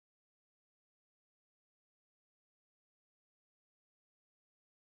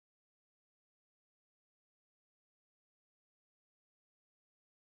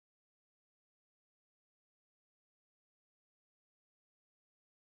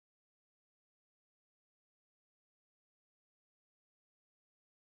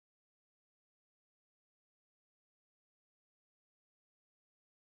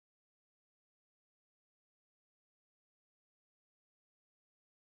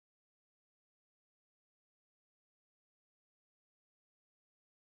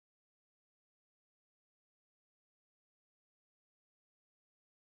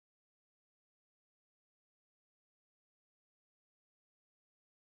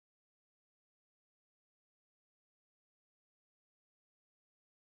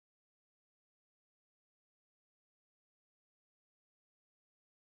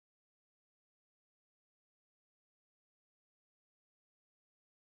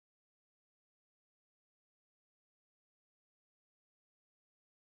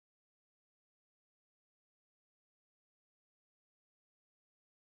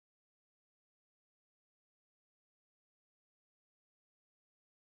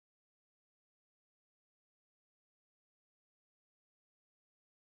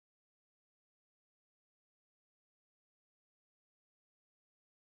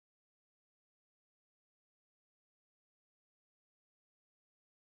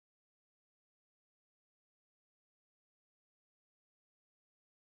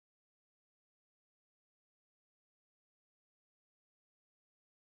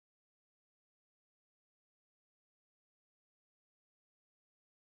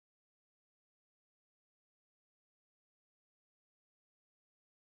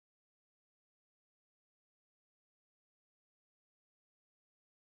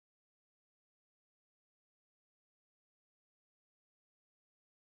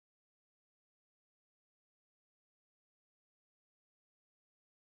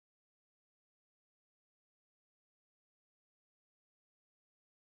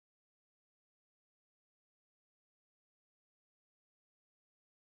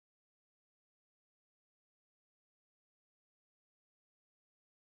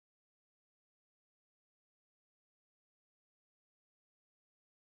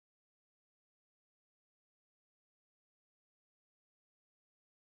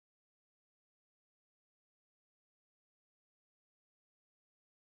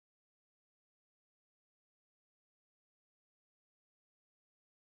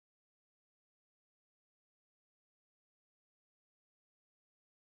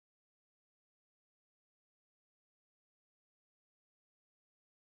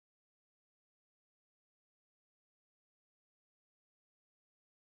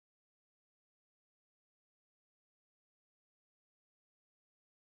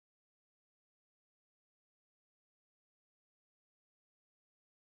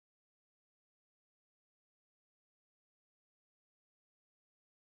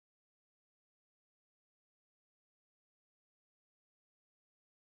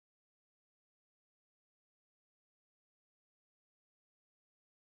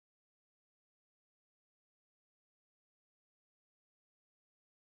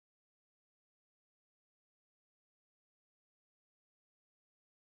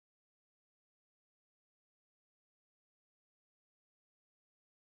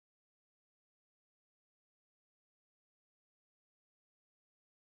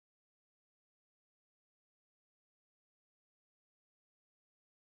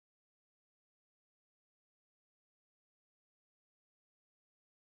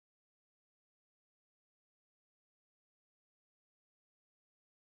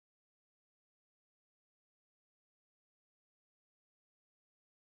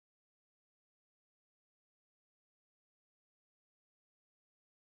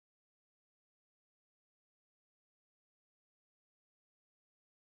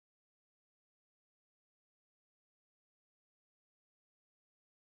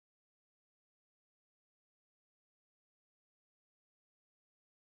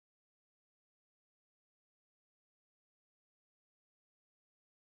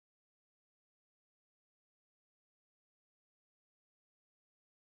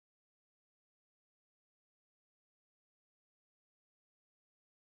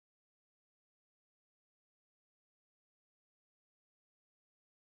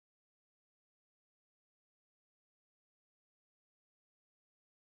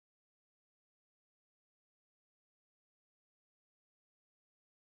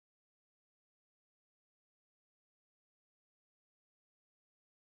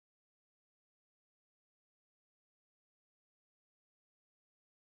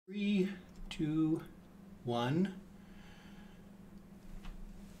3, 2, 1.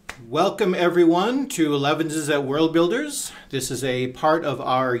 Welcome everyone to 11s at Worldbuilders. This is a part of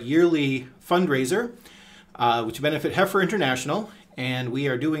our yearly fundraiser, which benefit Heifer International, and we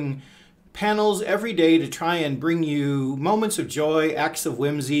are doing panels every day to try and bring you moments of joy, acts of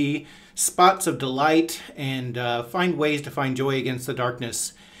whimsy, spots of delight, and find ways to find joy against the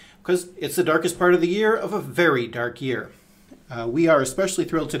darkness, because it's the darkest part of the year of a very dark year. We are especially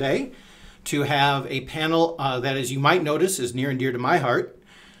thrilled today to have a panel that, as you might notice, is near and dear to my heart,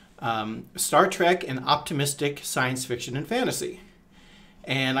 Star Trek and optimistic science fiction and fantasy.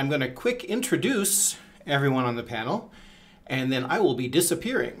 And I'm going to quick introduce everyone on the panel, and then I will be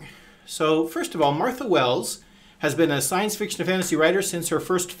disappearing. So first of all, Martha Wells has been a science fiction and fantasy writer since her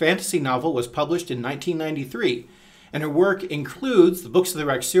first fantasy novel was published in 1993. And her work includes the Books of the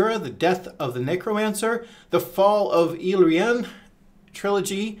Raxura, The Death of the Necromancer, The Fall of Illyrian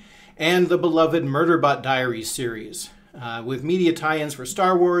trilogy, and the beloved Murderbot Diaries series, with media tie-ins for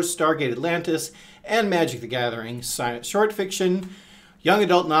Star Wars, Stargate Atlantis, and Magic the Gathering, short fiction, young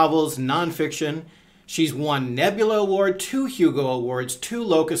adult novels, nonfiction. She's won Nebula Award, 2 Hugo Awards, 2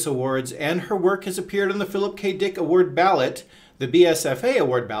 Locus Awards, and her work has appeared on the Philip K. Dick Award ballot, the BSFA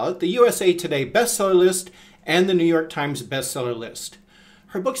Award ballot, the USA Today bestseller list, and the New York Times bestseller list.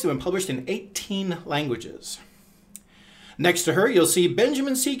 Her books have been published in 18 languages. Next to her, you'll see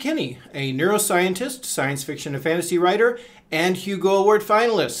Benjamin C. Kinney, a neuroscientist, science fiction and fantasy writer, and Hugo Award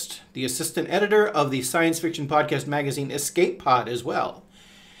finalist, the assistant editor of the science fiction podcast magazine Escape Pod as well.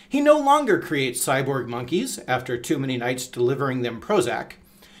 He no longer creates cyborg monkeys after too many nights delivering them Prozac.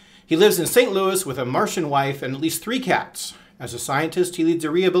 He lives in St. Louis with a Martian wife and at least 3 cats. As a scientist, he leads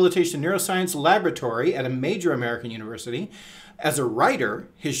a rehabilitation neuroscience laboratory at a major American university. As a writer,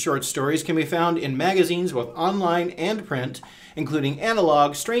 his short stories can be found in magazines both online and print, including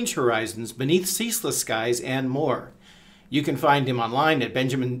Analog, Strange Horizons, Beneath Ceaseless Skies, and more. You can find him online at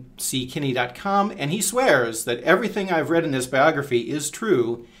benjaminc.kinney.com, and he swears that everything I've read in this biography is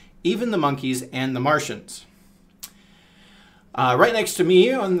true, even the monkeys and the Martians. Right next to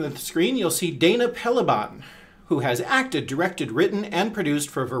me on the screen, you'll see Dana Peliban, who has acted, directed, written, and produced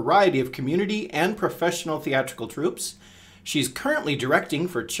for a variety of community and professional theatrical troupes. She's currently directing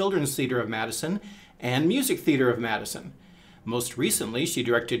for Children's Theater of Madison and Music Theater of Madison. Most recently, she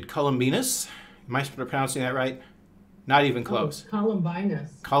directed Columbinus. Am I pronouncing that right? Not even close. Oh,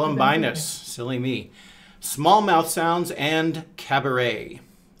 Columbinus. Columbinus. Silly me. Small Mouth Sounds and Cabaret.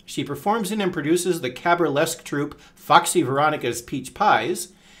 She performs in and produces the cabaret-esque troupe Foxy Veronica's Peach Pies,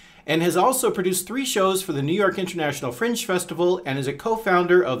 and has also produced 3 shows for the New York International Fringe Festival and is a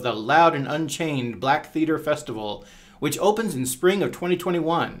co-founder of the Loud and Unchained Black Theater Festival, which opens in spring of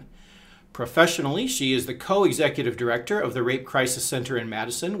 2021. Professionally, she is the co-executive director of the Rape Crisis Center in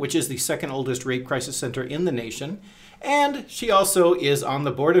Madison, which is the 2nd oldest rape crisis center in the nation, and she also is on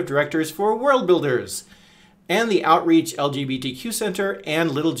the board of directors for Worldbuilders and the Outreach LGBTQ Center and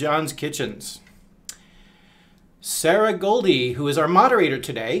Little John's Kitchens. Sarah Goldie, who is our moderator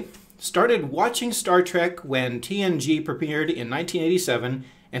today, started watching Star Trek when TNG premiered in 1987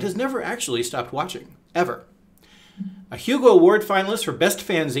 and has never actually stopped watching, ever. A Hugo Award finalist for Best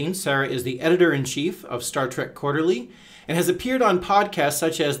Fanzine, Sarah is the editor-in-chief of Star Trek Quarterly and has appeared on podcasts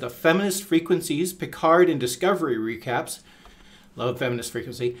such as the Feminist Frequencies, Picard, and Discovery recaps, love Feminist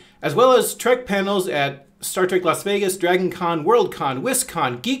Frequency, as well as Trek panels at Star Trek Las Vegas, Dragon Con, WorldCon,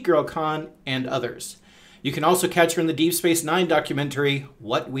 WisCon, Geek Girl Con, and others. You can also catch her in the Deep Space Nine documentary,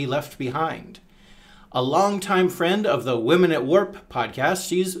 What We Left Behind. A longtime friend of the Women at Warp podcast,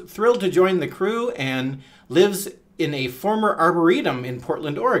 she's thrilled to join the crew and lives in a former arboretum in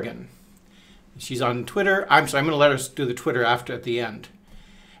Portland, Oregon. She's on Twitter. I'm going to let her do the Twitter at the end.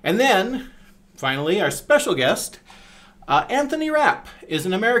 And then, finally, our special guest, Anthony Rapp is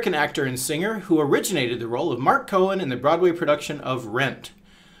an American actor and singer who originated the role of Mark Cohen in the Broadway production of Rent.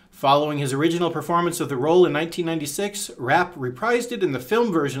 Following his original performance of the role in 1996, Rapp reprised it in the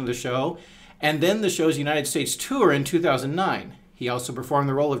film version of the show, and then the show's United States tour in 2009. He also performed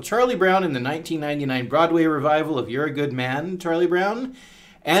the role of Charlie Brown in the 1999 Broadway revival of You're a Good Man, Charlie Brown,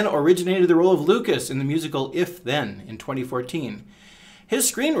 and originated the role of Lucas in the musical If Then in 2014. His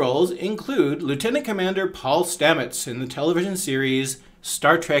screen roles include Lieutenant Commander Paul Stamets in the television series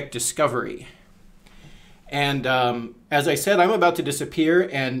Star Trek Discovery. And as I said, I'm about to disappear,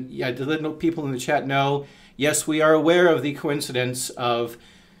 and to let people in the chat know, yes, we are aware of the coincidence of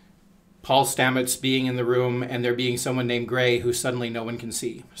Paul Stamets being in the room and there being someone named Gray who suddenly no one can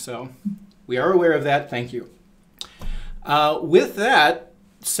see. So we are aware of that. Thank you. With that,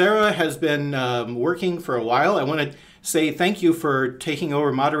 Sarah has been working for a while. I want to say thank you for taking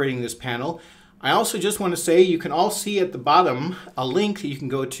over moderating this panel. I also just want to say you can all see at the bottom a link that you can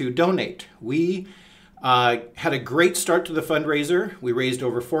go to donate. We had a great start to the fundraiser. We raised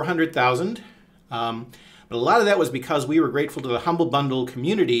over $400,000. But a lot of that was because we were grateful to the Humble Bundle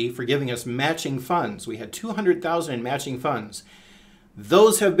community for giving us matching funds. We had $200,000 in matching funds.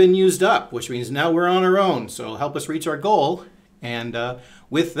 Those have been used up, which means now we're on our own. So help us reach our goal. And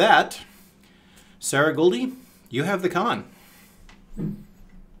with that, Sarah Goldie, you have the con.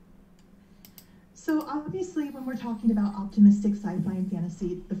 So obviously, when we're talking about optimistic sci-fi and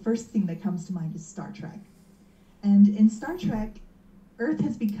fantasy, the first thing that comes to mind is Star Trek. And in Star Trek, Earth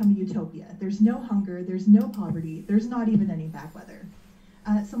has become a utopia. There's no hunger, there's no poverty, there's not even any bad weather.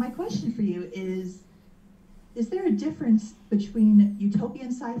 So my question for you is there a difference between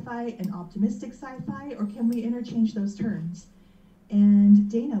utopian sci-fi and optimistic sci-fi, or can we interchange those terms? And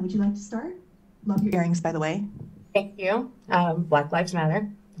Dana, would you like to start? Love your earrings, by the way. Thank you. Black Lives Matter.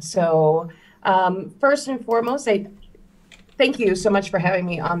 So first and foremost, I thank you so much for having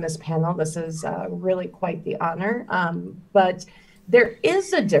me on this panel. This is really quite the honor. But there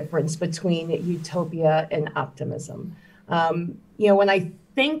is a difference between utopia and optimism. You know, when I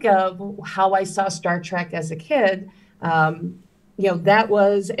think of how I saw Star Trek as a kid, you know, that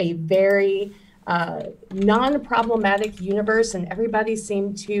was a very non-problematic universe, and everybody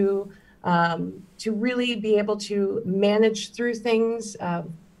seemed to really be able to manage through things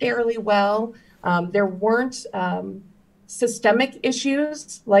fairly well. There weren't systemic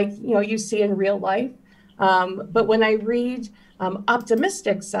issues like, you know, you see in real life. But when I read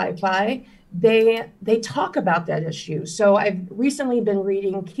optimistic sci-fi, they talk about that issue. So I've recently been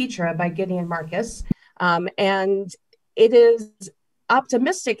reading Keetra by Gideon Marcus, and it is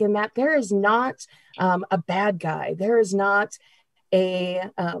optimistic in that there is not a bad guy. There is not a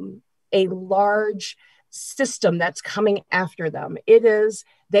large system that's coming after them. It is,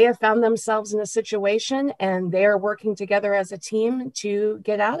 they have found themselves in a situation and they are working together as a team to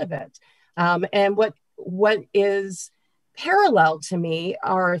get out of it. And what is parallel to me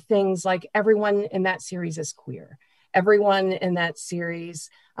are things like everyone in that series is queer. Everyone in that series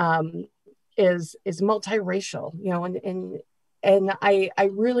is multiracial, you know, and I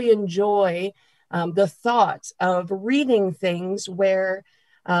really enjoy the thought of reading things where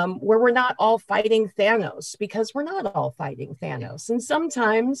we're not all fighting Thanos, because we're not all fighting Thanos. And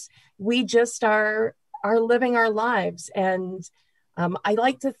sometimes we just are living our lives. And I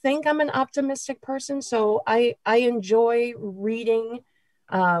like to think I'm an optimistic person, so I enjoy reading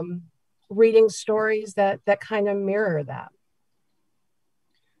stories that kind of mirror that.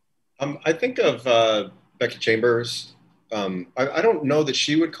 I think of Becky Chambers. I don't know that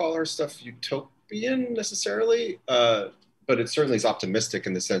she would call her stuff utopian necessarily, but it certainly is optimistic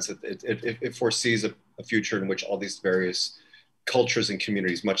in the sense that it foresees a future in which all these various cultures and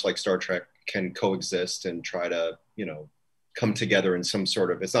communities, much like Star Trek, can coexist and try to, you know, come together in some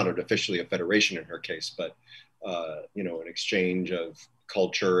sort of, it's not officially a federation in her case, but, you know, an exchange of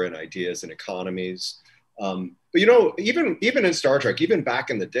culture and ideas and economies. But, you know, even in Star Trek, even back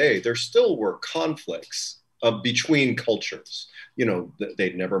in the day, there still were conflicts between cultures. You know,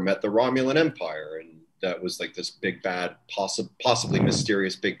 they'd never met the Romulan Empire, and that was like this big bad, possibly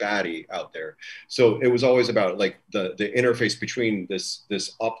mysterious big baddie out there. So it was always about like the interface between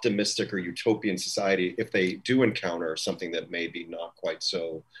this optimistic or utopian society, if they do encounter something that may be not quite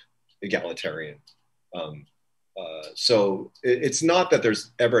so egalitarian. So it's not that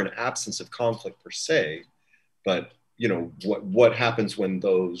there's ever an absence of conflict per se, but you know, what happens when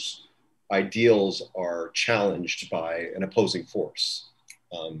those ideals are challenged by an opposing force.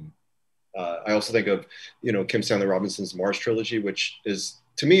 I also think of, you know, Kim Stanley Robinson's Mars trilogy, which is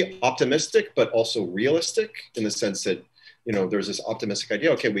to me optimistic, but also realistic in the sense that, you know, there's this optimistic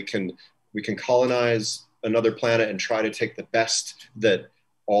idea. Okay, we can colonize another planet and try to take the best that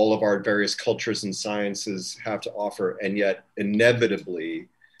all of our various cultures and sciences have to offer, and yet inevitably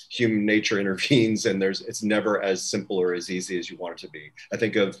human nature intervenes, and it's never as simple or as easy as you want it to be. I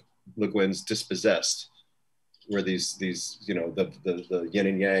think of Le Guin's Dispossessed, where these you know, the yin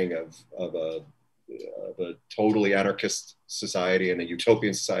and yang of a totally anarchist society and a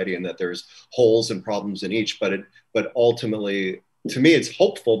utopian society, and that there's holes and problems in each, but ultimately, to me, it's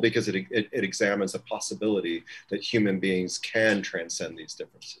hopeful because it examines the possibility that human beings can transcend these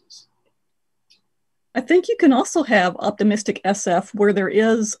differences. I think you can also have optimistic SF where there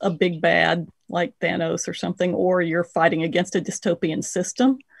is a big bad like Thanos or something, or you're fighting against a dystopian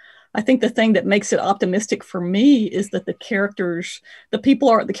system. I think the thing that makes it optimistic for me is that the characters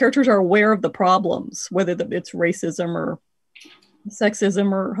are aware of the problems, whether it's racism or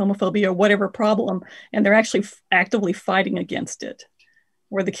sexism or homophobia or whatever problem, and they're actually actively fighting against it,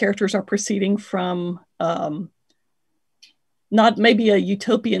 where the characters are proceeding from not maybe a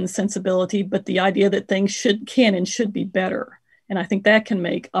utopian sensibility, but the idea that things can and should be better. And I think that can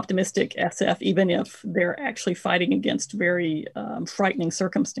make optimistic SF, even if they're actually fighting against very frightening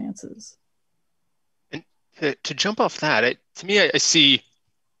circumstances. And to jump off that, to me, I see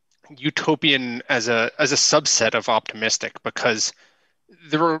utopian as a subset of optimistic, because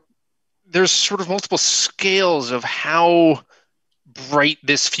there's sort of multiple scales of how bright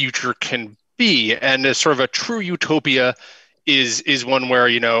this future can be, and a sort of a true utopia is one where,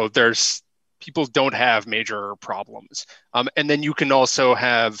 you know, there's people don't have major problems, and then you can also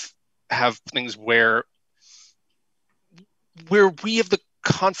have things where we have the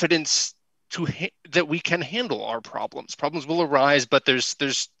confidence that we can handle our problems. Problems will arise, but there's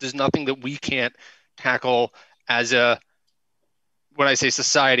nothing that we can't tackle as when I say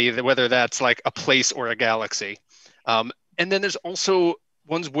society, whether that's like a place or a galaxy. And then there's also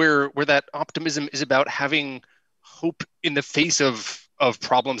ones where that optimism is about having hope in the face of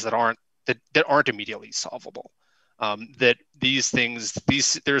problems that aren't immediately solvable. That these things,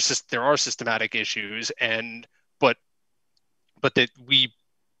 there are systematic issues, but that we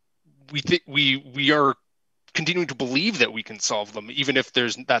are continuing to believe that we can solve them, even if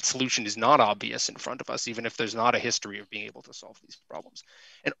that solution is not obvious in front of us, even if there's not a history of being able to solve these problems.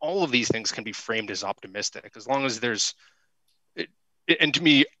 And all of these things can be framed as optimistic, as long as and to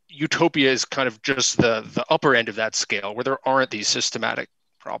me, utopia is kind of just the upper end of that scale, where there aren't these systematic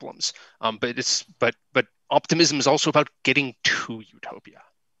problems. But optimism is also about getting to utopia.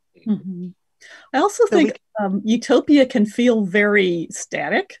 Mm-hmm. I also think utopia can feel very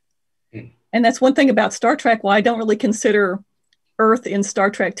static. And that's one thing about Star Trek, why I don't really consider Earth in Star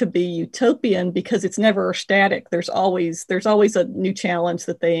Trek to be utopian, because it's never static. There's always a new challenge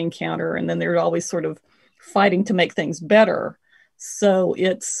that they encounter, and then they're always sort of fighting to make things better. So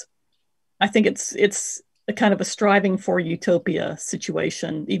I think it's a kind of a striving for utopia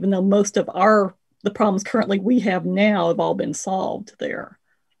situation, even though most of the problems currently we have now have all been solved there.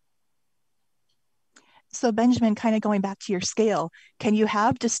 So Benjamin, kind of going back to your scale, can you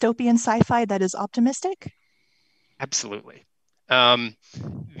have dystopian sci-fi that is optimistic? Absolutely. I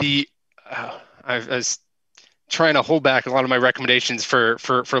was trying to hold back a lot of my recommendations for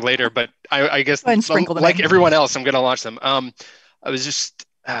later, but I guess like everyone else, I'm going to launch them. I was just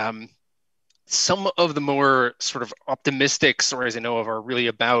some of the more sort of optimistic stories I know of are really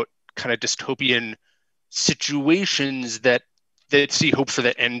about kind of dystopian situations that see hope for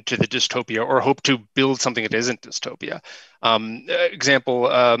the end to the dystopia, or hope to build something that isn't dystopia. Example,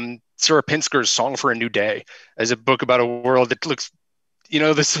 Sarah Pinsker's Song for a New Day is a book about a world that looks,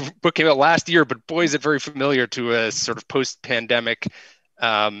 this book came out last year, but boy, is it very familiar to a sort of post-pandemic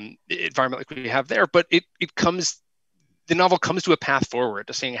environment like we have there. But the novel comes to a path forward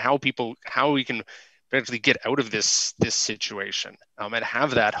to seeing how we can eventually get out of this situation, and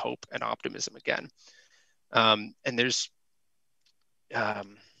have that hope and optimism again. And there's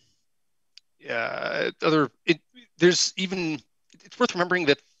it's worth remembering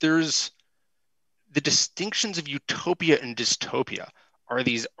that there's the distinctions of utopia and dystopia are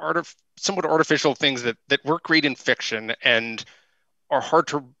these somewhat artificial things that work great in fiction and are hard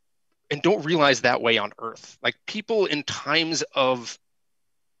to, and don't realize that way on Earth. Like people in times of,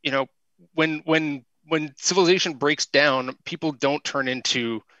 when civilization breaks down, people don't turn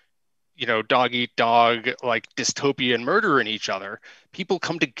into, dog eat dog, like dystopia and murdering each other. People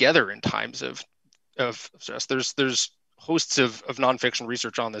come together in times of stress. There's hosts of nonfiction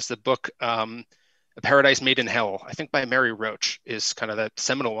research on this. The book, A Paradise Made in Hell, I think by Mary Roach, is kind of the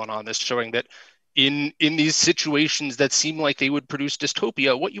seminal one on this, showing that in these situations that seem like they would produce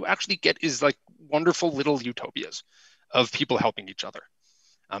dystopia, what you actually get is like wonderful little utopias of people helping each other.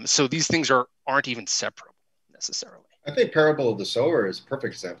 So these things aren't even separable necessarily. I think Parable of the Sower is a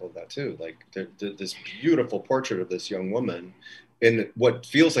perfect example of that too. Like this beautiful portrait of this young woman in what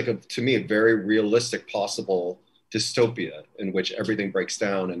feels like to me a very realistic possible dystopia in which everything breaks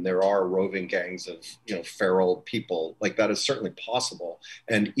down and there are roving gangs of feral people. Like that is certainly possible.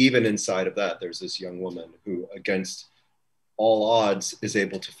 And even inside of that, there's this young woman who, against all odds, is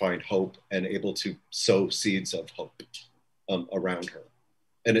able to find hope and able to sow seeds of hope around her.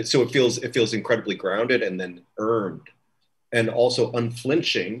 And so it feels incredibly grounded and then earned, and also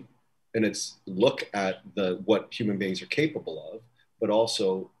unflinching in its look at what human beings are capable of, but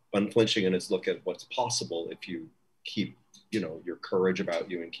also unflinching in its look at what's possible if you keep your courage about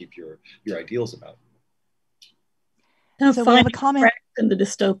you and keep your ideals about you. So we have a comment in the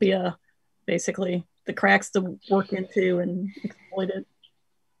dystopia, basically the cracks to work into and exploit it.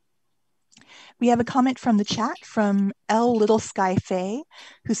 We have a comment from the chat from L. Little Sky Faye,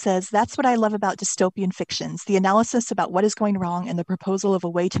 who says, "That's what I love about dystopian fictions, the analysis about what is going wrong and the proposal of a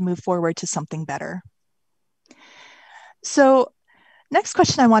way to move forward to something better." So next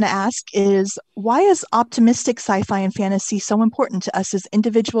question I want to ask is, why is optimistic sci-fi and fantasy so important to us as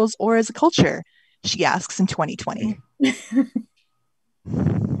individuals or as a culture? She asks in 2020.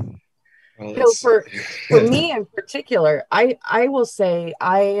 Well, for me in particular, I will say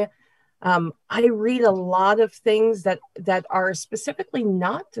I read a lot of things that are specifically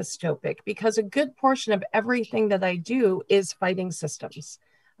not dystopic, because a good portion of everything that I do is fighting systems,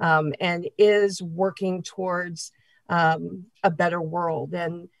 and is working towards a better world.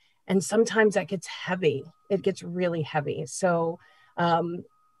 And sometimes that gets heavy. It gets really heavy. So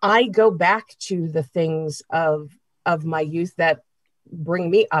I go back to the things of my youth that bring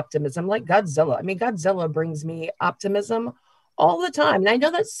me optimism, like Godzilla. I mean, Godzilla brings me optimism all the time. And I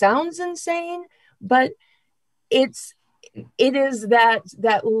know that sounds insane, but it is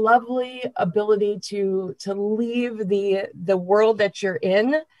that lovely ability to leave the world that you're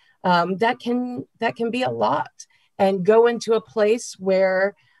in, that can be a lot, and go into a place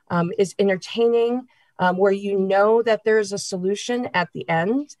where is entertaining, where you know that there's a solution at the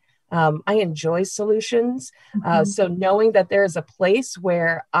end. I enjoy solutions. So knowing that there's a place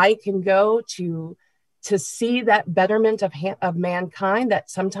where I can go to see that betterment of mankind that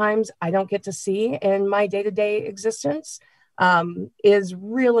sometimes I don't get to see in my day-to-day existence, is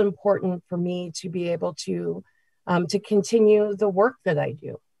real important for me to be able to continue the work that I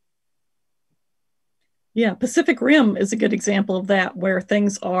do. Yeah, Pacific Rim is a good example of that, where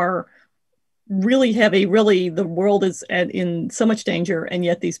things are really heavy. Really, the world is in so much danger, and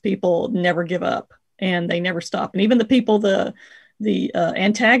yet these people never give up and they never stop. And even the people, the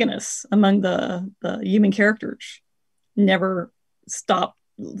antagonists among the human characters, never stop,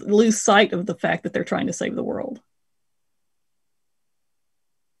 lose sight of the fact that they're trying to save the world.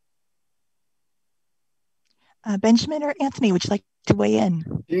 Benjamin or Anthony, would you like to weigh in?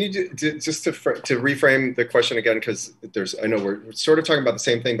 Can you just to reframe the question again, because I know we're sort of talking about the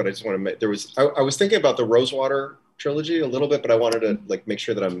same thing, but I just want to I was thinking about the Rosewater trilogy a little bit, but I wanted to make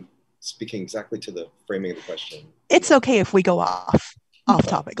sure that I'm speaking exactly to the framing of the question. It's okay if we go off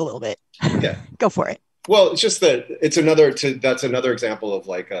topic a little bit. Yeah, go for it. Well, it's just that that's another example of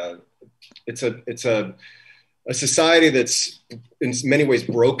it's a society that's in many ways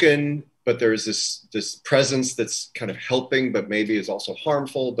broken, but there's this presence that's kind of helping, but maybe is also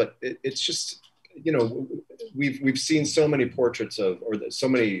harmful. But it's just, we've seen so many portraits so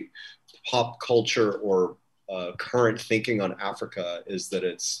many pop culture or current thinking on Africa is that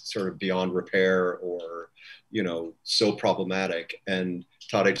it's sort of beyond repair or, so problematic. And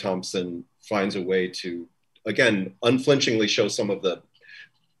Tade Thompson finds a way to, again, unflinchingly show some of the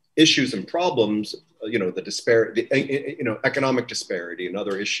issues and problems, the disparity, economic disparity and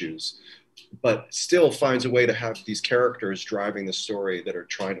other issues, but still finds a way to have these characters driving the story that are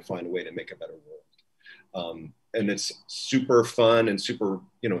trying to find a way to make a better world. And it's super fun and super,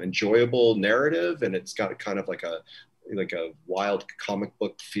 enjoyable narrative. And it's got kind of like a wild comic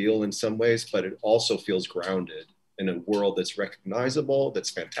book feel in some ways, but it also feels grounded in a world that's recognizable,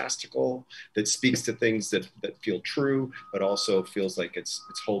 that's fantastical, that speaks to things that feel true, but also feels like it's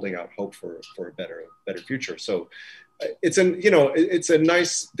holding out hope for a better future. So it's a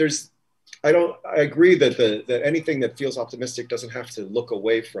nice, I agree that anything that feels optimistic doesn't have to look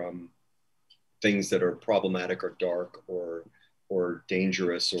away from things that are problematic or dark or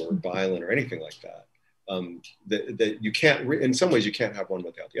dangerous or violent or anything like that. That you can't, in some ways you can't have one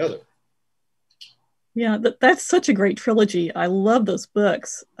without the other. Yeah, that's such a great trilogy. I love those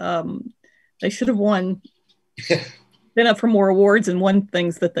books. They should have been up for more awards and won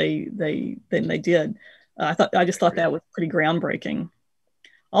things that they did. I just thought that was pretty groundbreaking.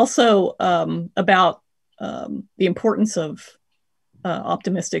 Also, about the importance of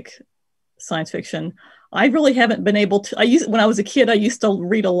optimistic science fiction. I really haven't been able to. When I was a kid, I used to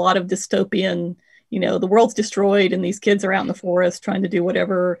read a lot of dystopian. The world's destroyed and these kids are out in the forest trying to do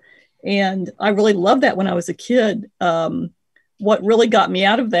whatever. And I really loved that when I was a kid. What really got me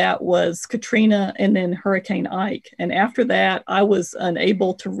out of that was Katrina and then Hurricane Ike. And after that, I was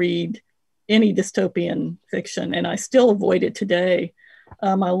unable to read any dystopian fiction, and I still avoid it today.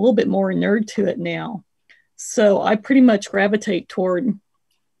 I'm a little bit more nerd to it now. So I pretty much gravitate toward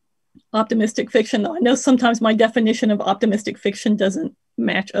optimistic fiction. I know sometimes my definition of optimistic fiction doesn't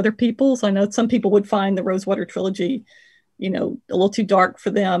match other people's. I know some people would find the Rosewater trilogy a little too dark for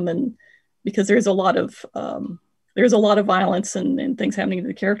them, and because there's a lot of violence and things happening to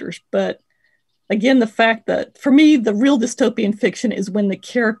the characters. But again, the fact that for me, the real dystopian fiction is when the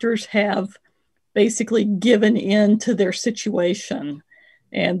characters have basically given in to their situation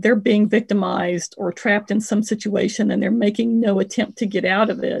and they're being victimized or trapped in some situation and they're making no attempt to get out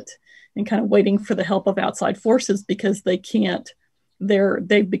of it and kind of waiting for the help of outside forces because they can't,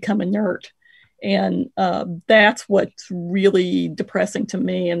 they've become inert. And that's what's really depressing to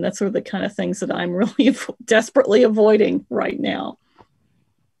me. And that's sort of the kind of things that I'm really desperately avoiding right now.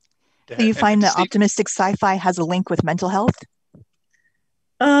 So you find that optimistic sci-fi has a link with mental health?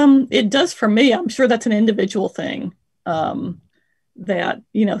 It does for me. I'm sure that's an individual thing. That,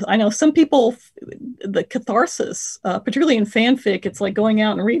 you know, I know some people, the catharsis, particularly in fanfic, it's like going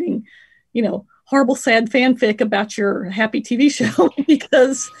out and reading, you know, horrible, sad fanfic about your happy TV show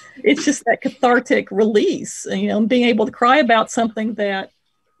because it's just that cathartic release. And, you know, being able to cry about something that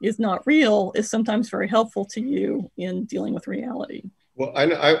is not real is sometimes very helpful to you in dealing with reality. Well,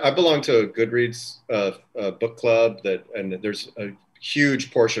 I belong to a Goodreads book club and there's a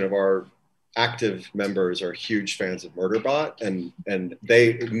huge portion of our active members are huge fans of Murderbot, and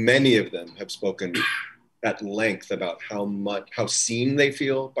many of them have spoken at length about how seen they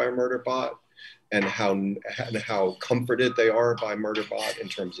feel by Murderbot and how comforted they are by Murderbot in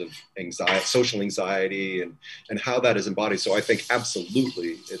terms of anxiety, social anxiety, and how that is embodied. So I think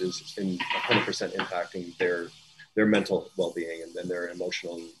absolutely it is 100% impacting their mental well-being and their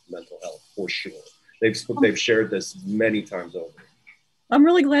emotional and mental health for sure. They've shared this many times over. I'm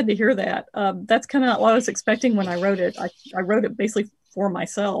really glad to hear that. That's kind of what I was expecting when I wrote it. I wrote it basically for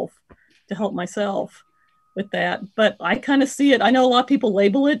myself, to help myself with that. But I kind of see it. I know a lot of people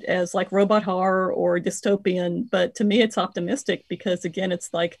label it as like robot horror or dystopian, but to me it's optimistic because, again,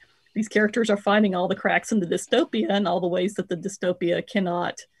 it's like these characters are finding all the cracks in the dystopia and all the ways that the dystopia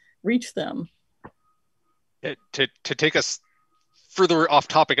cannot reach them. To take us further off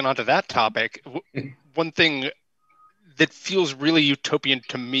topic and onto that topic, one thing that feels really utopian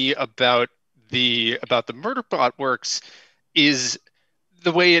to me about the Murderbot works is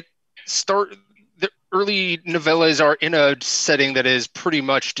the way the early novellas are in a setting that is pretty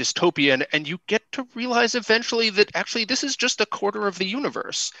much dystopian, and you get to realize eventually that actually this is just a quarter of the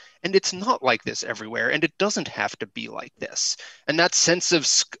universe, and it's not like this everywhere, and it doesn't have to be like this. And that sense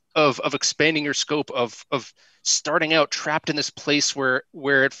of expanding your scope, of starting out trapped in this place where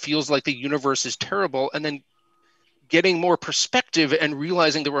it feels like the universe is terrible, and then getting more perspective and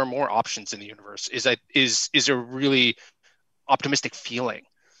realizing there are more options in the universe is a really optimistic feeling.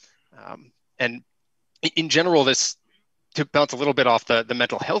 And in general, this, to bounce a little bit off the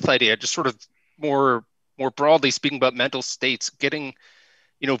mental health idea, just sort of more broadly speaking about mental states, getting,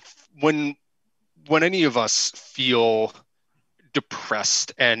 you know, when any of us feel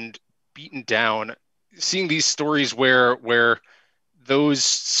depressed and beaten down, seeing these stories where those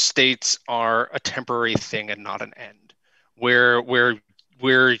states are a temporary thing and not an end, where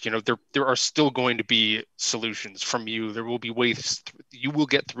you know there are still going to be solutions from you. There will be ways you will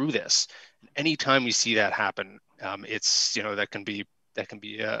get through this. And anytime we see that happen, it's, you know, that can be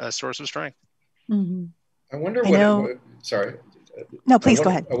a source of strength. Mm-hmm. I wonder sorry. No, please go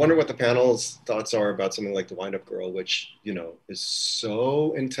ahead. I wonder what the panel's thoughts are about something like The Wind-Up Girl, which, you know, is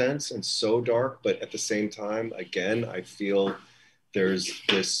so intense and so dark, but at the same time, again, I feel there's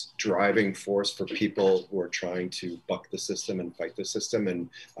this driving force for people who are trying to buck the system and fight the system. And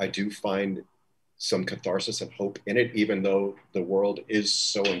I do find some catharsis and hope in it, even though the world is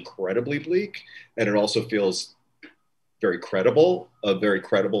so incredibly bleak. And it also feels very credible, a very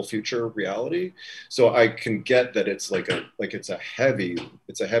credible future reality. So I can get that it's it's a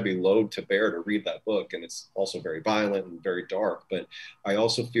heavy load to bear to read that book. And it's also very violent and very dark, but I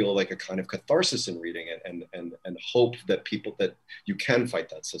also feel like a kind of catharsis in reading it and hope that that you can fight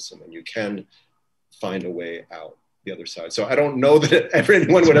that system and you can find a way out the other side. So I don't know that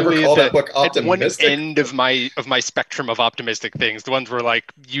anyone would ever call that book optimistic. At one end of my spectrum of optimistic things, the ones where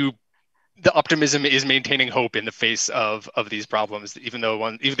like the optimism is maintaining hope in the face of these problems, even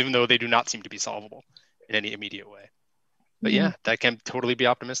though they do not seem to be solvable in any immediate way. But yeah, that can totally be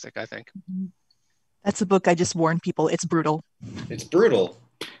optimistic, I think. That's a book I just warned people. It's brutal. It's brutal,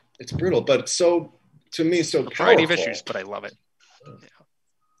 but so, to me, so powerful. Variety of issues, but I love it. Yeah.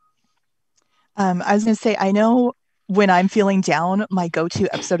 I was going to say, I know when I'm feeling down, my go-to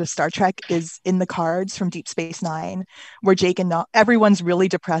episode of Star Trek is In the Cards from Deep Space Nine, where Jake and Nog, everyone's really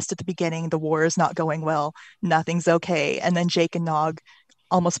depressed at the beginning. The war is not going well. Nothing's okay. And then Jake and Nog,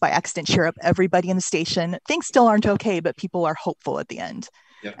 almost by accident, cheer up everybody in the station. Things still aren't okay, but people are hopeful at the end.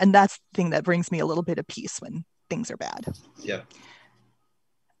 Yeah. And that's the thing that brings me a little bit of peace when things are bad. Yeah.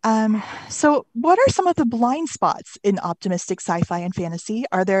 So what are some of the blind spots in optimistic sci-fi and fantasy?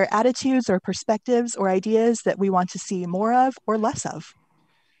 Are there attitudes or perspectives or ideas that we want to see more of or less of?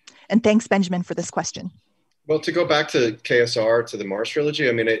 And thanks, Benjamin, for this question. Well, to go back to KSR, to the Mars trilogy,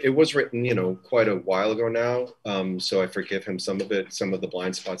 I mean, it was written, quite a while ago now. So I forgive him some of it, some of the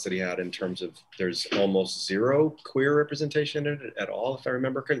blind spots that he had in terms of there's almost zero queer representation in it at all, if I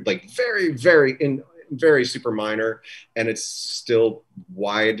remember correctly. Like very super minor, and it's still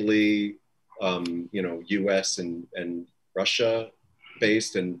widely, US and Russia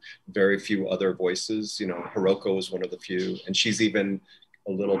based, and very few other voices. Hiroko is one of the few, and she's even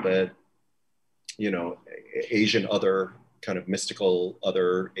a little bit, Asian other, kind of mystical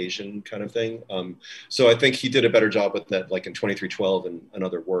other Asian kind of thing. So I think he did a better job with that, like in 2312 and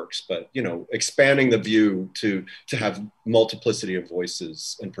other works, but, expanding the view to have multiplicity of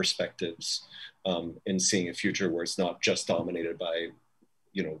voices and perspectives, in seeing a future where it's not just dominated by,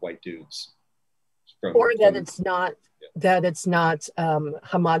 white dudes. It's not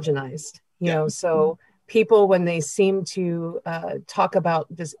homogenized, so people, when they seem to talk about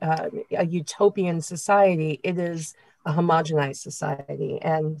this a utopian society, it is a homogenized society,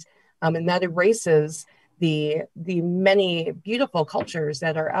 and that erases the many beautiful cultures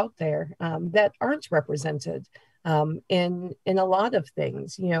that are out there that aren't represented in a lot of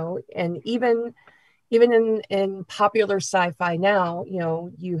things, and even in popular sci-fi now,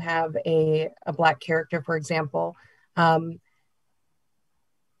 you have a Black character, for example.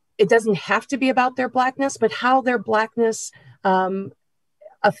 It doesn't have to be about their Blackness, but how their Blackness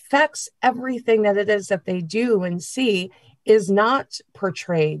affects everything that it is that they do and see is not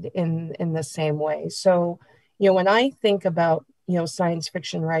portrayed in the same way. So, when I think about, science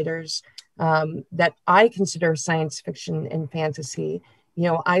fiction writers that I consider science fiction and fantasy,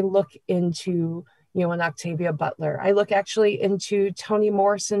 I look into, an Octavia Butler. I look actually into Toni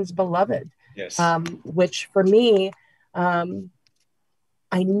Morrison's Beloved, yes. Which for me,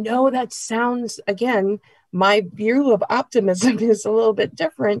 I know that sounds, again, my view of optimism is a little bit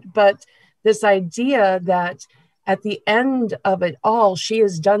different, but this idea that at the end of it all, she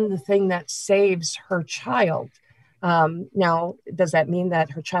has done the thing that saves her child. Now, does that mean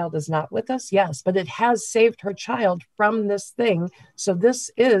that her child is not with us? Yes, but it has saved her child from this thing. So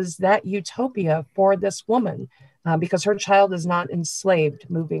this is that utopia for this woman, because her child is not enslaved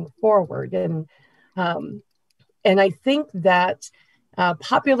moving forward. And I think that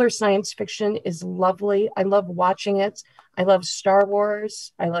popular science fiction is lovely. I love watching it. I love Star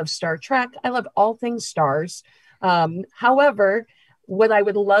Wars. I love Star Trek. I love all things stars. However, what I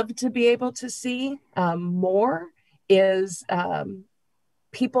would love to be able to see more is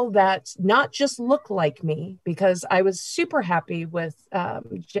people that not just look like me, because I was super happy with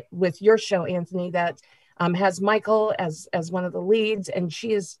your show, Anthony, that has Michael as one of the leads, and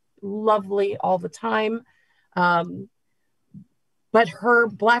she is lovely all the time. But her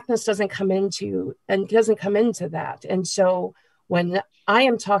Blackness doesn't come into that. And so when I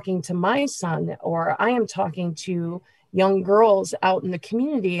am talking to my son, or I am talking to young girls out in the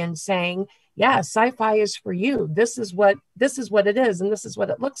community and saying, yeah, sci-fi is for you. This is what it is, and this is what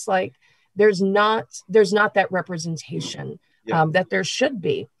it looks like. There's not that representation that there should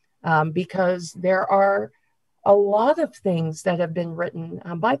be, because there are a lot of things that have been written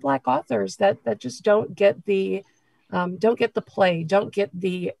by Black authors that just don't get the play, don't get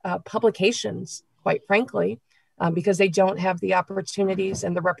the publications, quite frankly, because they don't have the opportunities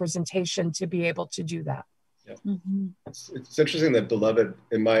and the representation to be able to do that. Yeah. Mm-hmm. It's interesting that Beloved,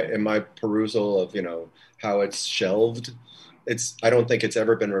 in my perusal of how it's shelved, I don't think it's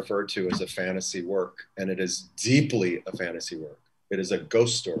ever been referred to as a fantasy work, and it is deeply a fantasy work. It is a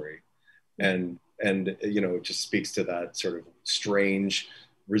ghost story, and it just speaks to that sort of strange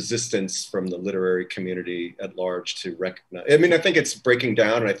resistance from the literary community at large to recognize. I mean, I think it's breaking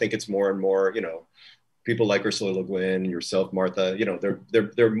down, and I think it's more and more, people like Ursula Le Guin, yourself, Martha,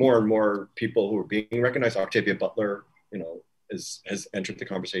 there are more and more people who are being recognized. Octavia Butler, has entered the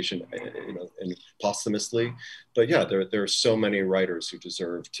conversation, and posthumously. But yeah, there are so many writers who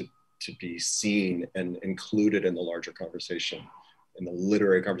deserve to be seen and included in the larger conversation, in the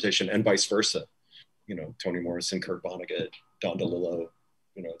literary conversation, and vice versa. Toni Morrison, Kurt Vonnegut, Don DeLillo,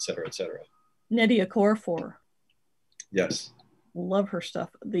 et cetera, et cetera. Nydia Okorafor. Yes. Love her stuff.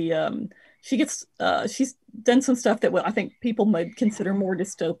 She's done some stuff that I think people might consider more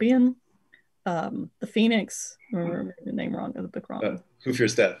dystopian. The Phoenix, remember the name wrong, of the book wrong. Who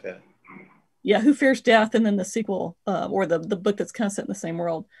Fears Death, yeah. Yeah, Who Fears Death, and then the sequel, or the book that's kind of set in the same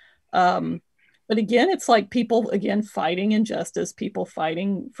world. But again, it's like people, again, fighting injustice, people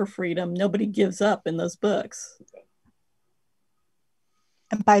fighting for freedom. Nobody gives up in those books.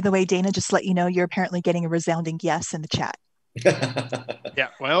 And by the way, Dana, just let you know, you're apparently getting a resounding yes in the chat. Yeah,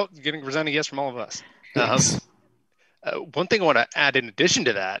 well, getting a resounding yes from all of us. Yes. One thing I want to add in addition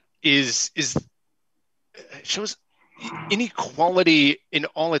to that is it shows inequality in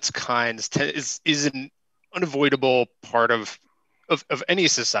all its kinds is an unavoidable part of any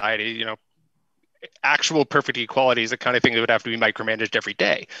society. You know, actual perfect equality is the kind of thing that would have to be micromanaged every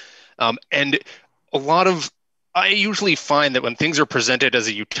day. And I usually find that when things are presented as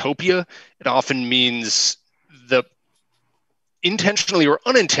a utopia, it often means intentionally or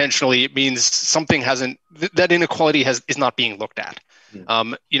unintentionally, it means something that inequality is not being looked at.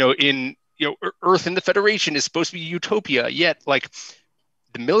 Earth and the Federation is supposed to be utopia, yet like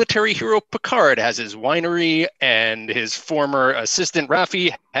the military hero Picard has his winery and his former assistant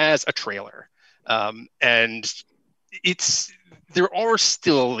Raffi has a trailer. And there are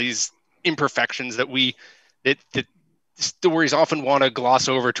still these imperfections that stories often want to gloss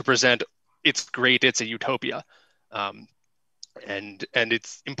over to present it's great, it's a utopia. And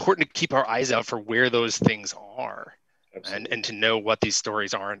it's important to keep our eyes out for where those things are. Absolutely. and to know what these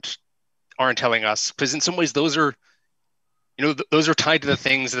stories aren't telling us, because in some ways those are tied to the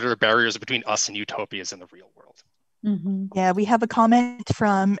things that are the barriers between us and utopias in the real world. Mm-hmm. Yeah, we have a comment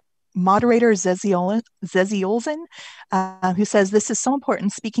from moderator Zezi Olsen, who says, this is so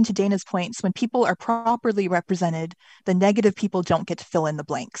important, speaking to Dana's points, when people are properly represented, the negative people don't get to fill in the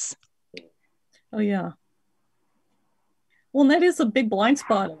blanks. Oh, yeah. Well, and that is a big blind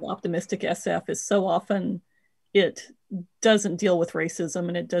spot of optimistic SF, is so often it doesn't deal with racism,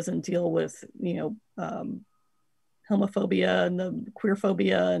 and it doesn't deal with, homophobia and the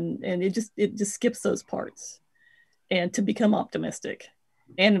queerphobia, and it just skips those parts and to become optimistic.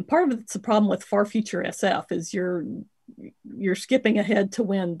 And part of it's a problem with far future SF is you're skipping ahead to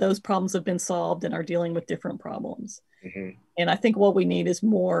when those problems have been solved and are dealing with different problems. Mm-hmm. And I think what we need is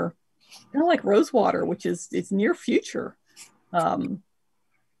more kind of like Rosewater, which is it's near future.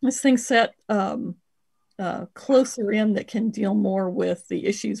 This thing set closer in that can deal more with the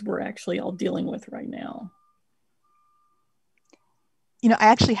issues we're actually all dealing with right now. I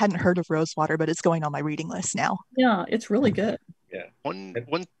actually hadn't heard of Rosewater, but it's going on my reading list now. Yeah, it's really good. Yeah. One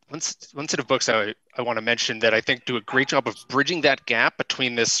set of books I want to mention that I think do a great job of bridging that gap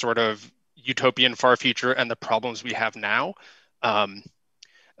between this sort of utopian far future and the problems we have now.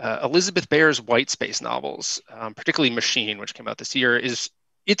 Elizabeth Bayer's white space novels, particularly Machine, which came out this year, it's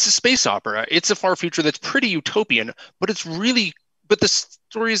a space opera. It's a far future that's pretty utopian, but the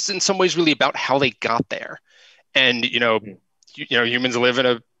story is in some ways really about how they got there. And, humans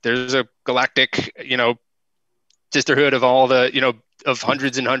live there's a galactic, sisterhood of all the, of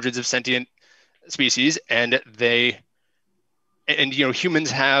hundreds and hundreds of sentient species. And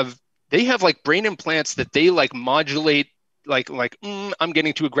humans have like brain implants that they like modulate, I'm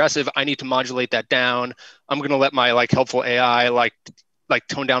getting too aggressive. I need to modulate that down. I'm going to let my like helpful AI, like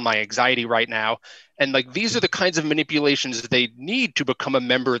tone down my anxiety right now. And like, these are the kinds of manipulations they need to become a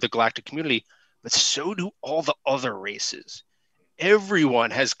member of the galactic community, but so do all the other races.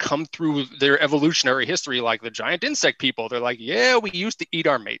 Everyone has come through their evolutionary history, like the giant insect people. They're like, yeah, we used to eat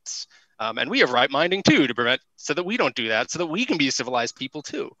our mates. And we have right minding too, to prevent, so that we don't do that, so that we can be civilized people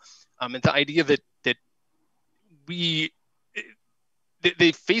too. And the idea that the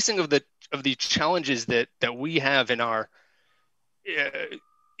facing of the challenges that we have in our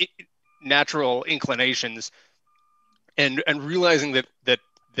natural inclinations, and realizing that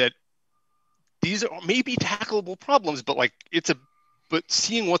these are maybe tackleable problems, but but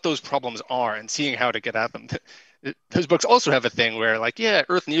seeing what those problems are and seeing how to get at them. Those books also have a thing where like, yeah,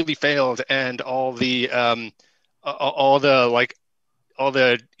 Earth nearly failed, and all the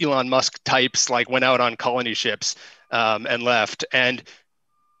Elon Musk types like went out on colony ships and left, and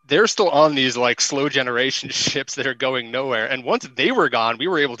they're still on these like slow generation ships that are going nowhere. And once they were gone, we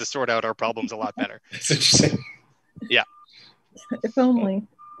were able to sort out our problems a lot better. That's interesting. Yeah. If only.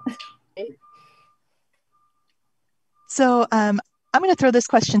 So I'm going to throw this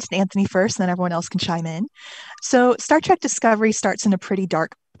question to Anthony first, and then everyone else can chime in. So Star Trek Discovery starts in a pretty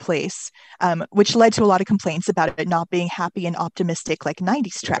dark place, which led to a lot of complaints about it not being happy and optimistic like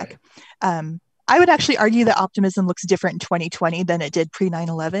 90s Trek. I would actually argue that optimism looks different in 2020 than it did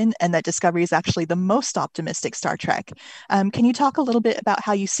pre-9/11, and that Discovery is actually the most optimistic Star Trek. Can you talk a little bit about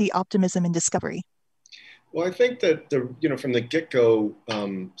how you see optimism in Discovery? Well, I think that from the get-go,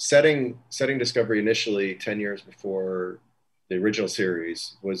 setting Discovery initially 10 years before the original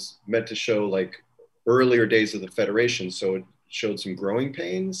series was meant to show like earlier days of the Federation. So it showed some growing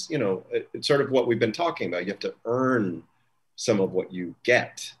pains. It's sort of what we've been talking about. You have to earn some of what you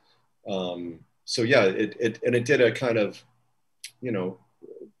get. So yeah, it did a kind of,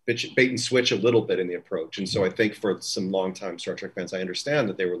 bait and switch a little bit in the approach. And so I think for some longtime Star Trek fans, I understand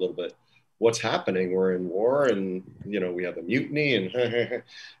that they were a little bit, what's happening? We're in war, and we have a mutiny, and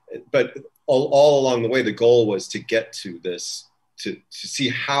but all along the way, the goal was to get to this, to see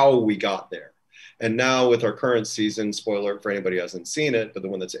how we got there. And now with our current season, spoiler for anybody who hasn't seen it, but the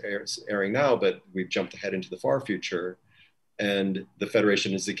one that's airing now, but we've jumped ahead into the far future. And the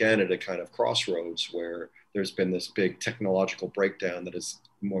Federation is again at a kind of crossroads where there's been this big technological breakdown that has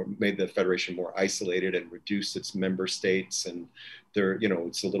made the Federation more isolated and reduced its member states. And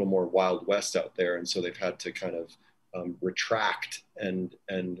it's a little more Wild West out there. And so they've had to kind of retract and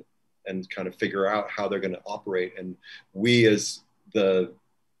kind of figure out how they're going to operate. And we, as the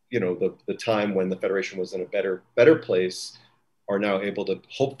time when the Federation was in a better place, are now able to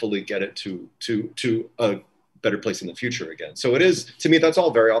hopefully get it to a better place in the future again. So it is, to me, that's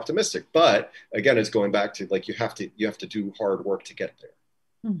all very optimistic. But again, it's going back to like, you have to do hard work to get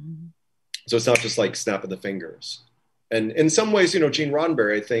there. Mm-hmm. So it's not just like snapping the fingers. And in some ways, Gene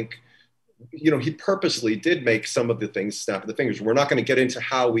Roddenberry, I think, he purposely did make some of the things snap the fingers. We're not going to get into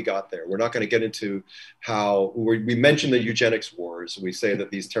how we got there. We're not going to get into how we mentioned the eugenics wars. We say that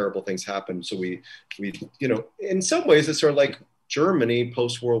these terrible things happened. So we in some ways, it's sort of like Germany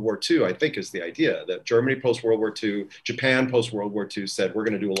post-World War II, I think, is the idea that Germany post-World War II, Japan post-World War II said, we're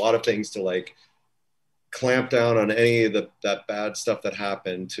going to do a lot of things to like clamp down on any of that bad stuff that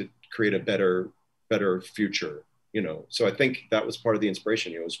happened to create a better future. So I think that was part of the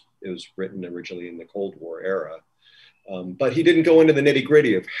inspiration. It was written originally in the Cold War era, but he didn't go into the nitty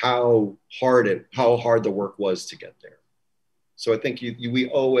gritty of how hard the work was to get there. So I think we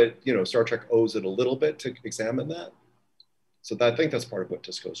owe it. Star Trek owes it a little bit to examine that. So I think that's part of what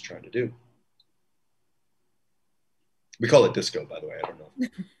Disco is trying to do. We call it Disco, by the way. I don't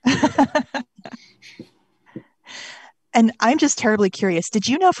know. And I'm just terribly curious. Did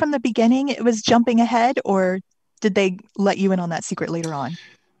you know from the beginning it was jumping ahead, or did they let you in on that secret later on?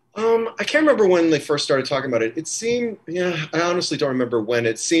 I can't remember when they first started talking about it. It seemed, I honestly don't remember when.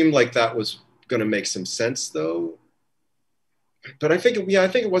 It seemed like that was going to make some sense, though. But I think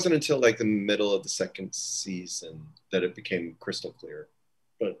it wasn't until like the middle of the second season that it became crystal clear.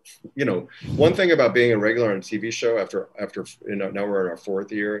 But one thing about being a regular on a TV show after now we're in our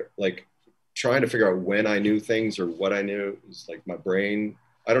fourth year, like trying to figure out when I knew things or what I knew is like my brain.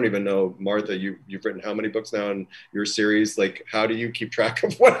 I don't even know, Martha, you've written how many books now in your series? Like, how do you keep track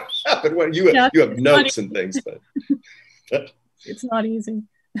of what happened? When you have notes and things, but it's not easy.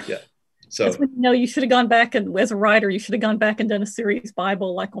 Yeah. So that's when you should have gone back, and as a writer, you should have gone back and done a series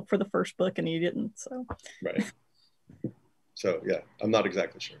Bible like for the first book, and you didn't. So right. So yeah, I'm not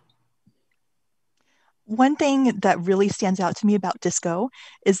exactly sure. One thing that really stands out to me about Disco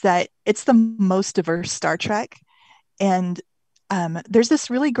is that it's the most diverse Star Trek. And there's this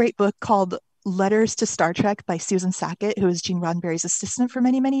really great book called Letters to Star Trek by Susan Sackett, who was Gene Roddenberry's assistant for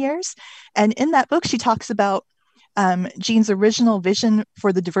many, many years. And in that book, she talks about Gene's original vision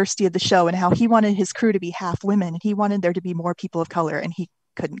for the diversity of the show and how he wanted his crew to be half women. And he wanted there to be more people of color, and he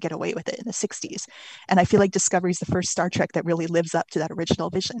couldn't get away with it in the 60s. And I feel like Discovery is the first Star Trek that really lives up to that original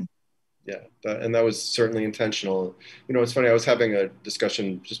vision. Yeah, and that was certainly intentional. It's funny, I was having a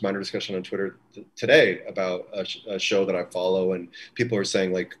discussion, just minor discussion on Twitter today about a show that I follow, and people are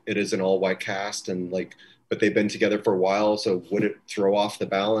saying like it is an all-white cast, and like, but they've been together for a while, so would it throw off the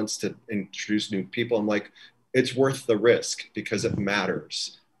balance to introduce new people? I'm like, it's worth the risk because it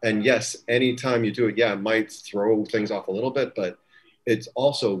matters. And yes, anytime you do it, it might throw things off a little bit, but it's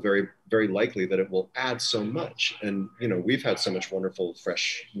also very, very likely that it will add so much. And, we've had so much wonderful,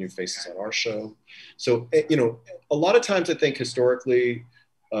 fresh new faces on our show. So, a lot of times I think historically,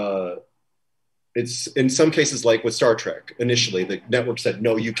 it's in some cases, like with Star Trek, initially the network said,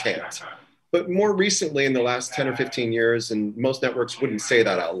 no, you can't. But more recently, in the last 10 or 15 years, and most networks wouldn't say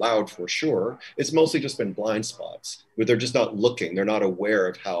that out loud for sure, it's mostly just been blind spots where they're just not looking. They're not aware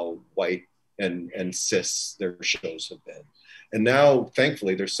of how white and cis their shows have been. And now,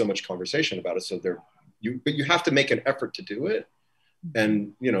 thankfully, there's so much conversation about it. So but you have to make an effort to do it.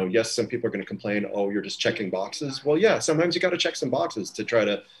 And, yes, some people are going to complain, oh, you're just checking boxes. Well, yeah, sometimes you got to check some boxes to try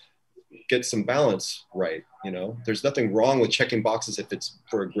to get some balance right. There's nothing wrong with checking boxes if it's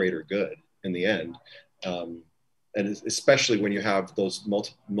for a greater good in the end. And especially when you have those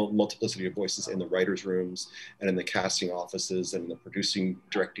multiplicity of voices in the writers' rooms and in the casting offices and the producing,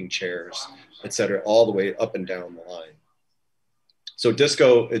 directing chairs, et cetera, all the way up and down the line. So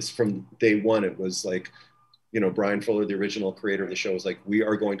Disco, it's from day one, it was like, Brian Fuller, the original creator of the show, was like, we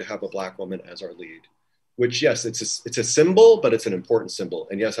are going to have a Black woman as our lead, which, yes, it's a symbol, but it's an important symbol.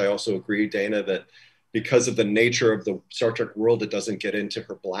 And yes, I also agree, Dana, that because of the nature of the Star Trek world, it doesn't get into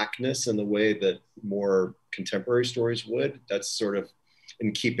her blackness in the way that more contemporary stories would. That's sort of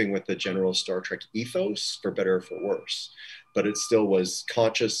in keeping with the general Star Trek ethos, for better or for worse. But it still was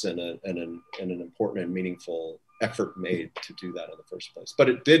conscious and an important and meaningful effort made to do that in the first place. But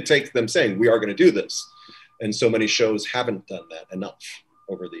it did take them saying, we are going to do this. And so many shows haven't done that enough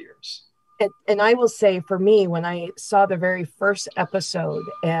over the years. And I will say, for me, when I saw the very first episode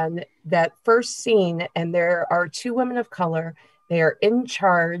and that first scene, and there are two women of color, they are in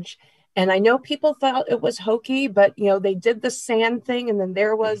charge. And I know people thought it was hokey, but, you know, they did the sand thing, and then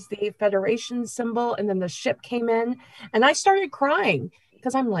there was the Federation symbol, and then the ship came in, and I started crying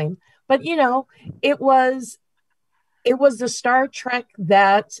because I'm lame. But, you know, it was the Star Trek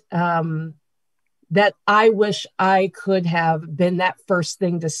that that I wish I could have been that first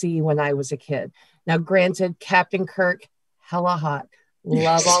thing to see when I was a kid. Now, granted, Captain Kirk, hella hot.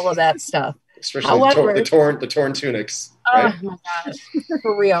 Love all of that stuff. Especially However, the torn tunics. Right? Oh my gosh,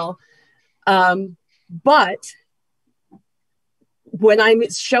 for real. But when I'm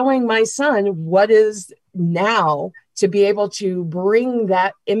showing my son what is now, to be able to bring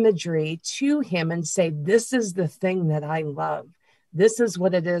that imagery to him and say, this is the thing that I love. This is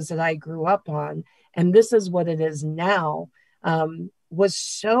what it is that I grew up on. And this is what it is now, was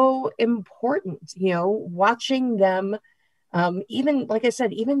so important. You know, watching them, even, like I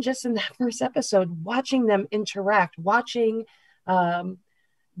said, even just in that first episode, watching them interact, watching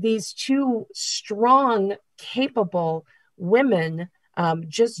these two strong, capable women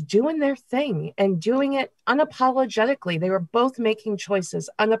just doing their thing and doing it unapologetically. They were both making choices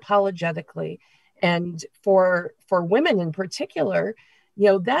unapologetically. And for women in particular, you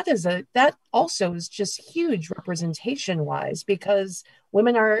know, that also is just huge representation wise, because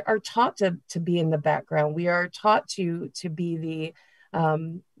women are taught to be in the background. We are taught to be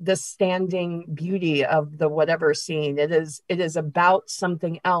the standing beauty of the whatever scene. It is about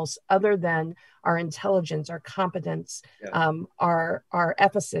something else other than our intelligence, our competence, our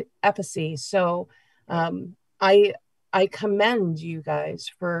efficacy. So I commend you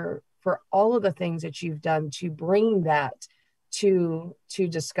guys for all of the things that you've done to bring that to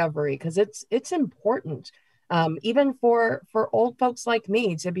Discovery, because it's important, even for old folks like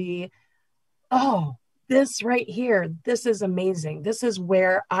me to be, oh, this right here, this is amazing. This is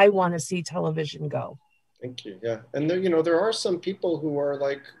where I want to see television go. Thank you. Yeah, and there, you know, there are some people who are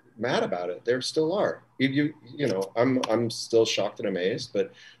like mad about it. There still are. You know, I'm still shocked and amazed,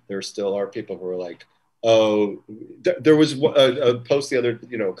 but there still are people who are like, oh, there was a post the other,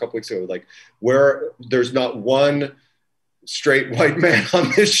 you know, a couple weeks ago, like, where there's not one straight white man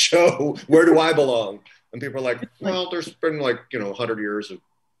on this show. Where do I belong? And people are like, well, there's been like, you know, 100 years of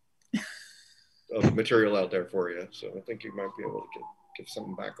material out there for you. So I think you might be able to give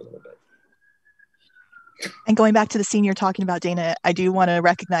something back a little bit. And going back to the scene you're talking about, Dana, I do want to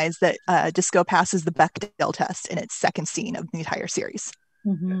recognize that Disco passes the Bechdel test in its second scene of the entire series.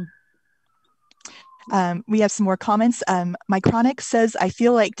 Mm-hmm. We have some more comments. My Chronic says, I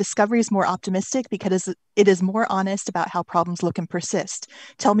feel like Discovery is more optimistic because it is more honest about how problems look and persist.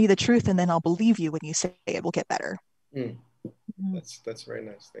 Tell me the truth and then I'll believe you when you say it will get better. That's very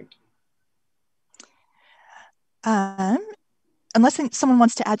nice. Thank you. Unless someone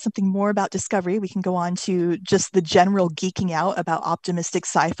wants to add something more about Discovery, we can go on to just the general geeking out about optimistic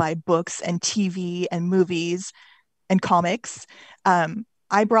sci-fi books and TV and movies and comics.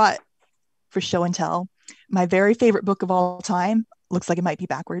 I brought, for show and tell, my very favorite book of all time. Looks like it might be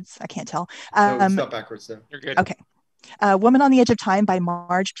backwards. I can't tell. No, it's not backwards though. You're good. Okay. Woman on the Edge of Time by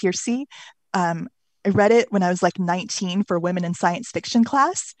Marge Piercy. I read it when I was like 19 for women in science fiction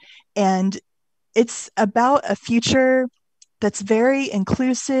class. And it's about a future that's very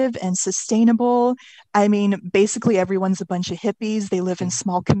inclusive and sustainable. I mean, basically everyone's a bunch of hippies. They live in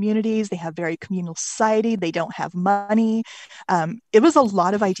small communities. They have very communal society. They don't have money. It was a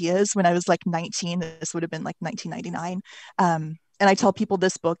lot of ideas when I was like 19. This would have been like 1999. And I tell people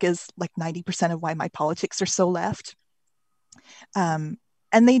this book is like 90% of why my politics are so left. And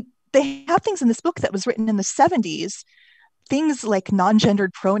they have things in this book that was written in the 70s, things like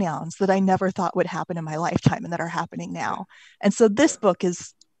non-gendered pronouns that I never thought would happen in my lifetime and that are happening now. And so this book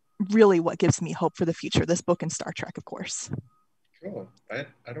is really what gives me hope for the future. This book and Star Trek, of course. Cool.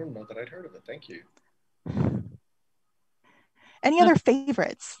 I don't know that I'd heard of it. Thank you. Any other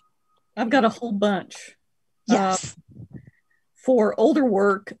favorites? I've got a whole bunch. Yes. For older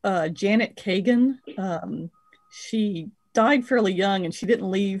work, Janet Kagan, she died fairly young and she didn't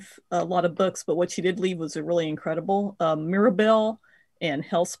leave a lot of books, but what she did leave was a really incredible. Mirabelle and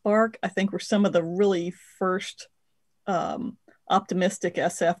Hellspark, I think, were some of the really first optimistic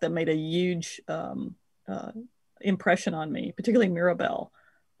SF that made a huge impression on me, particularly Mirabelle,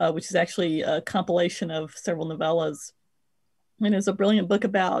 which is actually a compilation of several novellas. And it's a brilliant book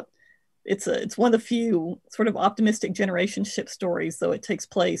about, it's one of the few sort of optimistic generation ship stories, though it takes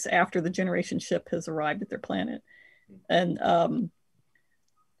place after the generation ship has arrived at their planet. And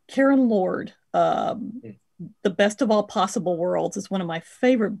Karen Lord, The Best of All Possible Worlds is one of my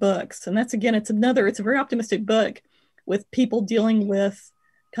favorite books. And that's, again, it's a very optimistic book with people dealing with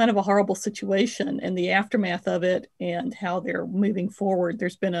kind of a horrible situation and the aftermath of it and how they're moving forward.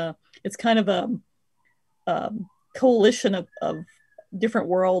 There's been it's kind of a coalition of different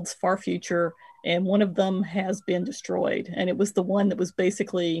worlds, far future, and one of them has been destroyed. And it was the one that was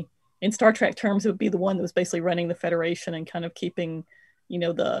basically, in Star Trek terms, it would be the one that was basically running the Federation and kind of keeping,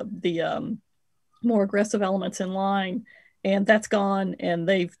 the more aggressive elements in line. And that's gone, and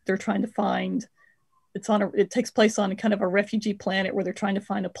they're trying to find, it takes place on a kind of a refugee planet where they're trying to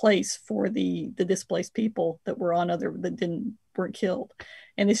find a place for the displaced people that were on weren't killed.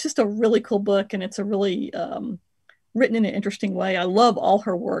 And it's just a really cool book, and it's a really written in an interesting way. I love all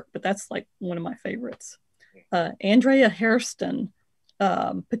her work, but that's like one of my favorites. Andrea Hairston,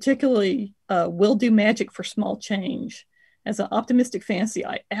 particularly Will Do Magic for Small Change, as an optimistic fantasy.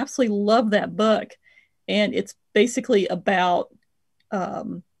 I absolutely love that book. And it's basically about,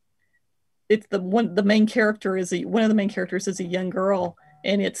 it's one of the main characters is a young girl,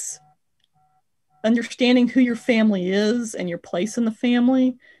 and it's understanding who your family is and your place in the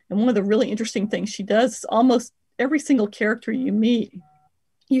family. And one of the really interesting things she does is almost every single character you meet,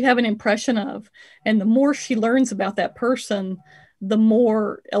 you have an impression of. And the more she learns about that person, the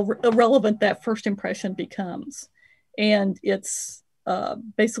more irrelevant that first impression becomes. And it's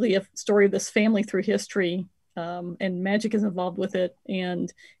basically a story of this family through history, and magic is involved with it.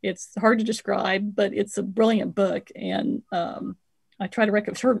 And it's hard to describe, but it's a brilliant book. And I try to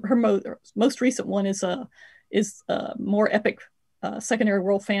recommend her most recent one is a more epic secondary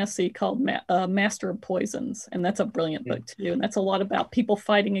world fantasy called Master of Poisons. And that's a brilliant book too. And that's a lot about people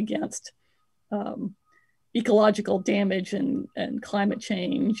fighting against ecological damage and climate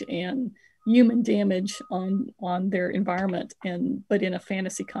change and human damage on their environment, but in a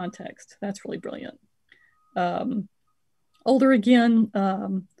fantasy context. That's really brilliant. Older again,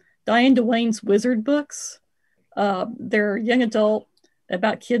 Diane Duane's wizard books. They're young adult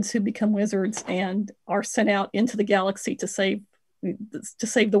about kids who become wizards and are sent out into the galaxy to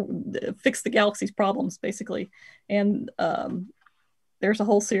fix the galaxy's problems, basically. And there's a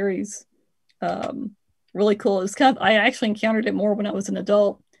whole series, really cool. It's I actually encountered it more when I was an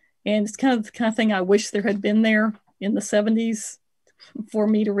adult, and it's kind of the kind of thing I wish there had been there in the 70s for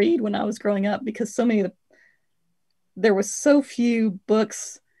me to read when I was growing up, because there was so few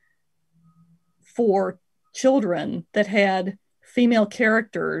books for children that had female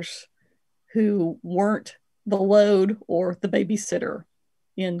characters who weren't the load or the babysitter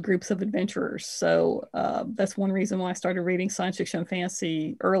in groups of adventurers. So that's one reason why I started reading science fiction and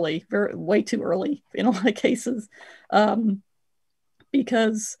fantasy early, way too early in a lot of cases,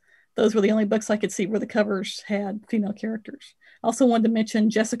 because those were the only books I could see where the covers had female characters. I also wanted to mention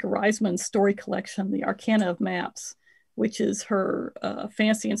Jessica Reisman's story collection, The Arcana of Maps, which is her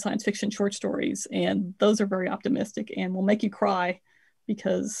fantasy and science fiction short stories. And those are very optimistic and will make you cry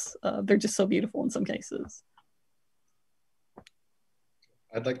because they're just so beautiful in some cases.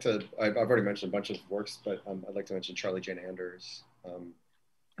 I've already mentioned a bunch of works, but I'd like to mention Charlie Jane Anders.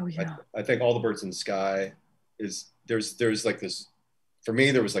 Oh yeah. I think All the Birds in the Sky there's like this, for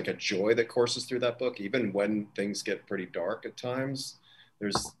me, there was like a joy that courses through that book, even when things get pretty dark at times.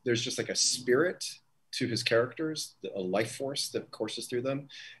 There's just like a spirit to his characters, a life force that courses through them.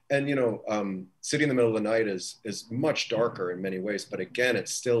 And, City in the Middle of the Night is much darker in many ways, but again, it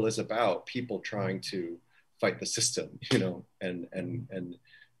still is about people trying to fight the system, and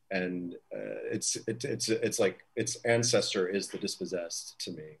it's like its ancestor is the dispossessed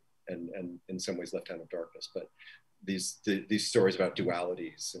to me, and in some ways Left Hand of Darkness. But these stories about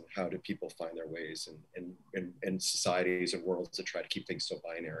dualities and how do people find their ways in societies and worlds that try to keep things so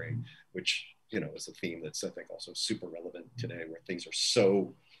binary, which is a theme that's, I think, also super relevant today, where things are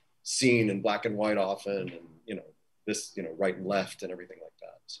so seen in black and white often, and this right and left and everything like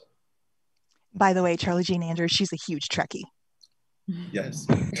that. So, by the way, Charlie Jane Anders, she's a huge Trekkie. Yes.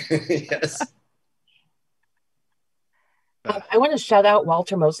 Yes. I want to shout out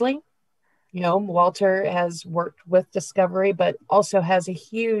Walter Mosley. Walter has worked with Discovery, but also has a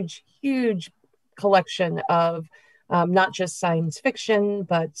huge, huge collection of not just science fiction,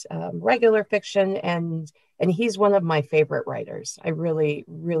 but regular fiction. And he's one of my favorite writers. I really,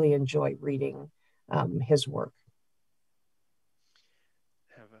 really enjoy reading his work.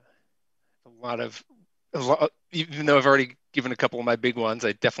 I have a lot of even though I've already given a couple of my big ones,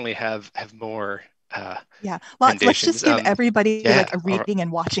 I definitely have more. Yeah, let's just give everybody like a reading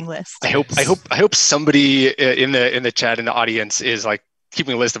and watching list. I hope somebody in the chat in the audience is like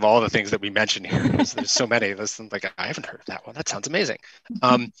keeping a list of all the things that we mentioned here, because there's so many. Like, I haven't heard of that one. That sounds amazing.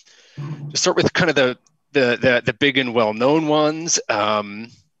 To start with, kind of the big and well-known ones.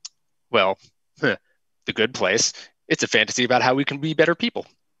 Well, The Good Place. It's a fantasy about how we can be better people.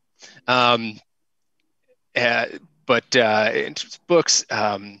 But in terms of books,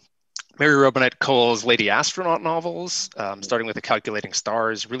 Mary Robinette Cole's Lady Astronaut novels, starting with The Calculating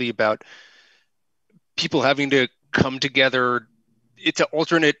Stars, really about people having to come together. It's an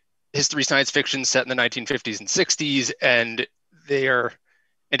alternate history science fiction set in the 1950s and 60s, and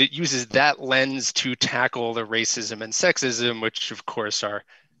it uses that lens to tackle the racism and sexism, which of course are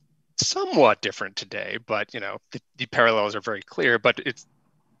somewhat different today, but the parallels are very clear. But it's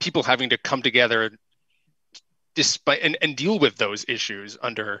people having to come together despite and deal with those issues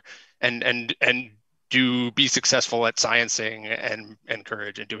under and do be successful at sciencing and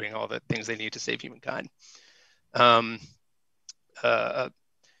courage and doing all the things they need to save humankind. An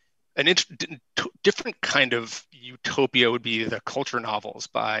different kind of utopia would be the culture novels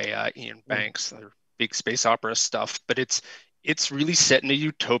by Ian Banks. They're big space opera stuff, but it's really set in a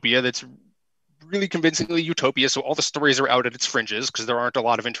utopia that's really convincingly utopia. So all the stories are out at its fringes because there aren't a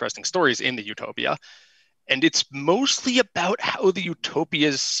lot of interesting stories in the utopia. And it's mostly about how the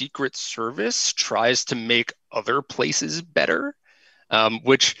utopia's secret service tries to make other places better,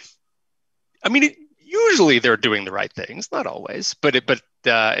 which, I mean, usually they're doing the right things, not always, but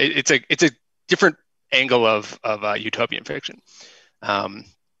it's a different angle of utopian fiction.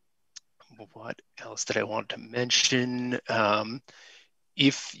 What else did I want to mention?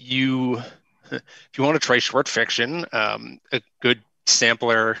 If you want to try short fiction, a good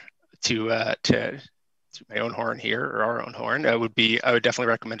sampler to my own horn here, or our own horn, I would definitely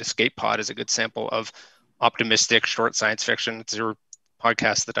recommend Escape Pod as a good sample of optimistic short science fiction. It's a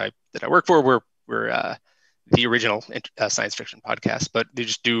podcast that I work for. We're the original science fiction podcast, but they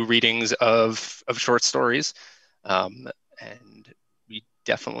just do readings of short stories, and we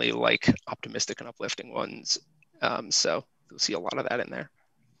definitely like optimistic and uplifting ones. So you'll see a lot of that in there.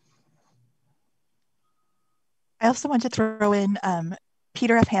 I also want to throw in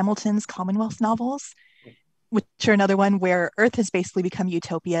Peter F. Hamilton's Commonwealth novels, which are another one where Earth has basically become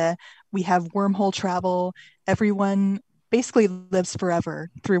utopia. We have wormhole travel. Everyone basically lives forever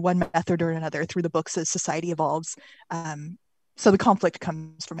through one method or another through the books as society evolves. So the conflict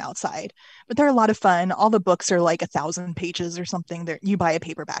comes from outside. But they're a lot of fun. All the books are like 1,000 pages or something. You buy a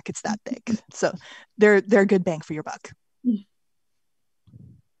paperback, it's that thick. So they're a good bang for your buck.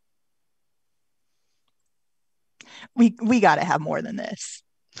 We got to have more than this.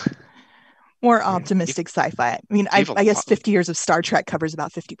 More optimistic sci-fi. I mean, I guess 50 years of Star Trek covers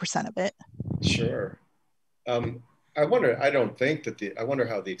about 50% of it. Sure. I wonder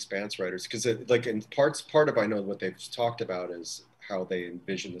how the Expanse writers, because like in part of I know what they've talked about is how they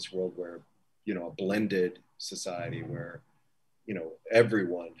envision this world where, a blended society where,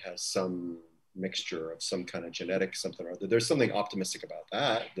 everyone has some mixture of some kind of genetic something or other. There's something optimistic about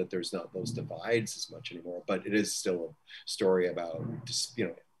that there's not those divides as much anymore, but it is still a story about,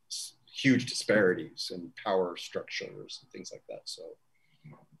 huge disparities and power structures and things like that. So,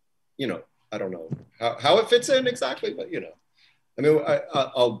 I don't know how it fits in exactly, but I mean,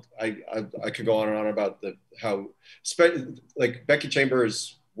 I could go on and on about like Becky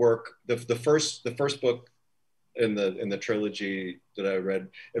Chambers' work. The first book in the trilogy that I read,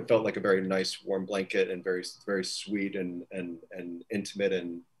 it felt like a very nice warm blanket and very, very sweet and intimate,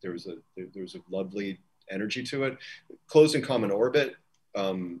 and there was a lovely energy to it. Closed in Common Orbit,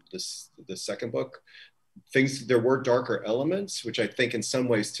 the second book, there were darker elements, which I think in some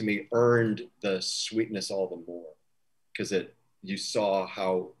ways to me earned the sweetness all the more, because you saw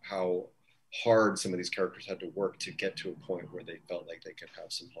how hard some of these characters had to work to get to a point where they felt like they could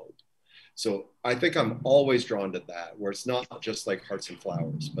have some hope. So I think I'm always drawn to that, where it's not just like hearts and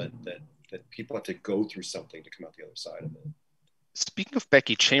flowers, but that people have to go through something to come out the other side of it. Speaking of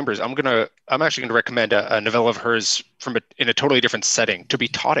Becky Chambers, I'm actually gonna recommend a novella of hers in a totally different setting, To Be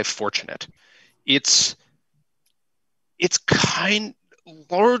Taught If Fortunate. It's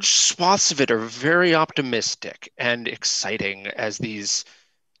large swaths of it are very optimistic and exciting as these,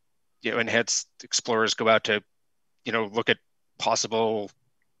 enhanced explorers go out to, look at possible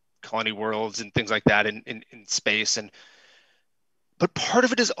colony worlds and things like that in space. But part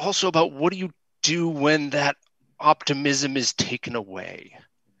of it is also about what do you do when that optimism is taken away,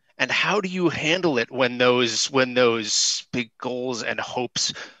 and how do you handle it when those big goals and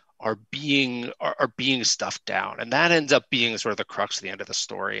hopes are being stuffed down, and that ends up being sort of the crux of the end of the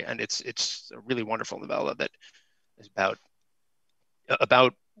story. And it's a really wonderful novella that is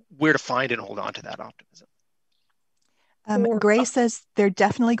about where to find and hold on to that optimism. Gray says they're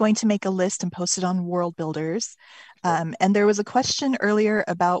definitely going to make a list and post it on Worldbuilders. And there was a question earlier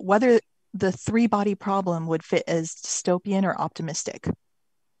about whether the three-body problem would fit as dystopian or optimistic.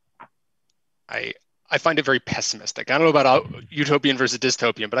 I find it very pessimistic. I don't know about utopian versus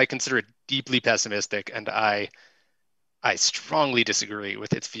dystopian, but I consider it deeply pessimistic, and I strongly disagree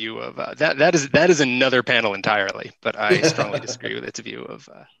with its view of that is another panel entirely. But I strongly disagree with its view of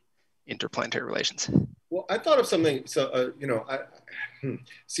interplanetary relations. Well, I thought of something. So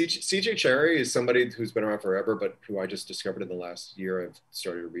C.J. Cherryh is somebody who's been around forever, but who I just discovered in the last year. I've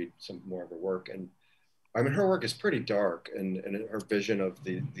started to read some more of her work, and I mean, her work is pretty dark, and her vision of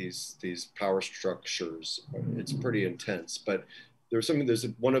these power structures, it's pretty intense. But there's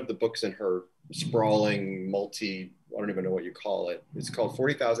one of the books in her sprawling I don't even know what you call it. It's called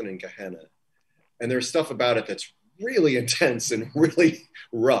 40,000 in Gehenna. And there's stuff about it that's really intense and really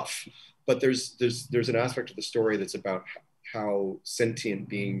rough. But there's an aspect of the story that's about how sentient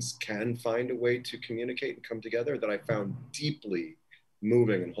beings can find a way to communicate and come together that I found deeply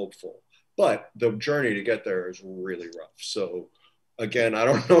moving and hopeful. But the journey to get there is really rough. So again, I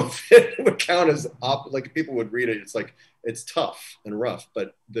don't know if it would count as like people would read it. It's like, it's tough and rough,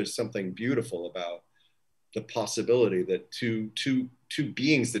 but there's something beautiful about the possibility that two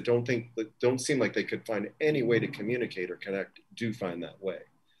beings that don't seem like they could find any way to communicate or connect do find that way.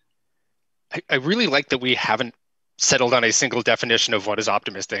 I really like that we haven't settled on a single definition of what is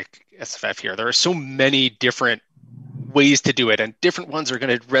optimistic SFF here. There are so many different ways to do it, and different ones are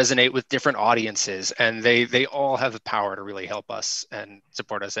going to resonate with different audiences, and they all have the power to really help us and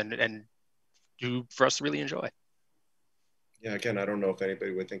support us and do for us to really enjoy. Yeah, again, I don't know if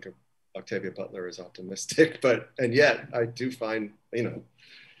anybody would think of Octavia Butler as optimistic, and yet I do find,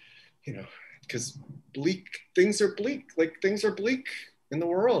 because things are bleak in the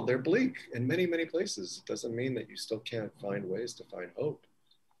world. They're bleak in many, many places. It doesn't mean that you still can't find ways to find hope.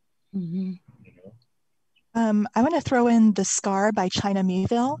 Mm-hmm. I want to throw in The Scar by China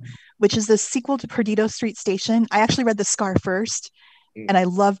Miéville, which is the sequel to Perdido Street Station. I actually read The Scar first, and I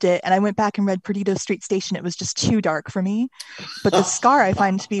loved it. And I went back and read Perdido Street Station. It was just too dark for me. But The Scar I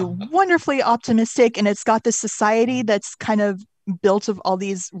find to be wonderfully optimistic, and it's got this society that's kind of built of all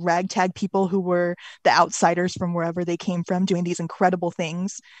these ragtag people who were the outsiders from wherever they came from, doing these incredible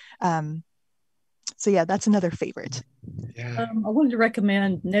things. So yeah, that's another favorite. I wanted to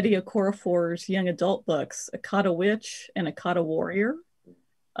recommend Nnedi Okorafor's young adult books, Akata Witch and Akata Warrior.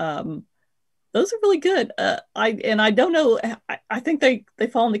 Those are really good. I don't know, I think they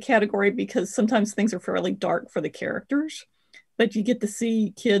fall in the category because sometimes things are fairly dark for the characters, but you get to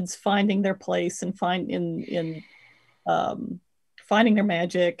see kids finding their place and finding their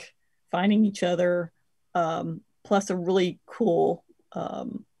magic, finding each other, plus a really cool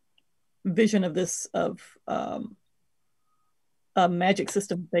vision of a magic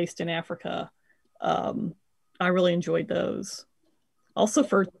system based in Africa. I really enjoyed those. Also,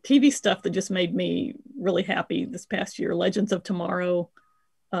 for TV stuff that just made me really happy this past year, Legends of Tomorrow,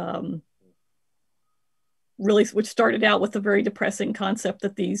 which started out with a very depressing concept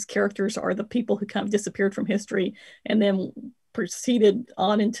that these characters are the people who kind of disappeared from history, and then proceeded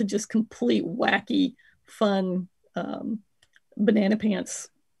on into just complete wacky, fun, banana pants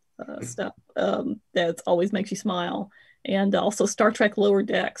stuff that always makes you smile. And also Star Trek Lower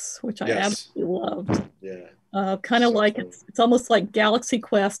Decks, which I absolutely loved. Yeah. Kind of like it's almost like Galaxy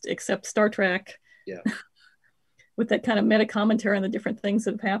Quest, except Star Trek. Yeah. With that kind of meta commentary on the different things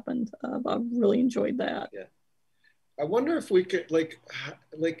that have happened. I really enjoyed that. Yeah. I wonder if we could like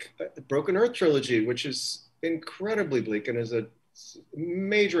the Broken Earth trilogy, which is incredibly bleak and is a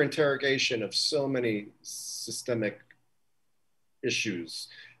major interrogation of so many systemic issues.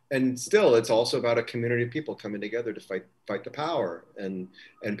 And still, it's also about a community of people coming together to fight the power and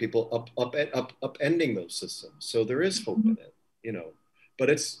people upending those systems. So there is hope in it, But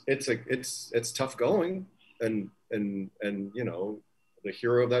it's tough going, and the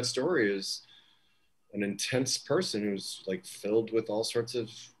hero of that story is an intense person who's like filled with all sorts of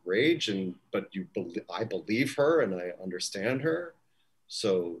rage, but I believe her and I understand her.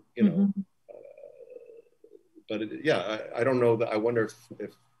 So but I don't know that. I wonder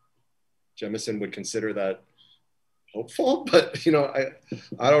if Jemison would consider that hopeful, but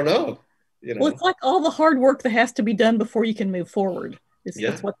I don't know. Well, it's like all the hard work that has to be done before you can move forward.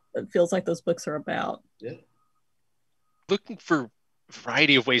 That's what it feels like those books are about. Yeah. Looking for a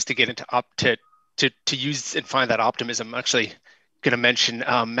variety of ways to get into to use and find that optimism. Actually, going to mention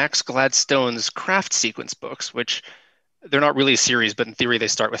Max Gladstone's Craft Sequence books, which they're not really a series, but in theory they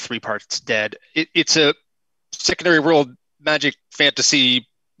start with 3 parts dead. It's a secondary world magic fantasy,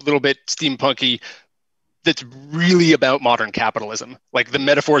 little bit steampunky, that's really about modern capitalism. Like the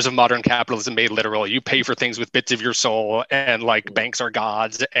metaphors of modern capitalism made literal. You pay for things with bits of your soul, and like banks are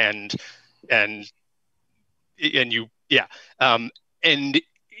gods, and you, yeah. And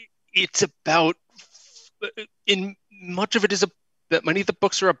it's about, in much of it is that many of the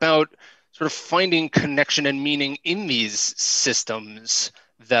books are about sort of finding connection and meaning in these systems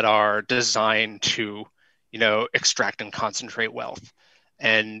that are designed to, extract and concentrate wealth,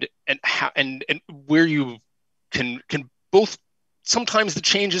 and where you can both. Sometimes the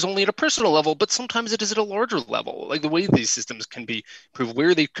change is only at a personal level, but sometimes it is at a larger level. Like the way these systems can be improved,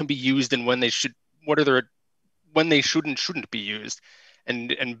 where they can be used, and when they should, when they should and shouldn't be used,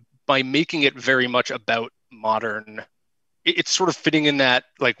 and by making it very much about modern, it's sort of fitting in that,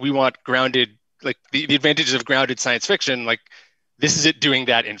 like, we want grounded, like the advantages of grounded science fiction. Like this is it doing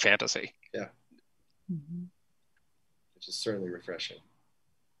that in fantasy. Yeah. Mm-hmm. Which is certainly refreshing.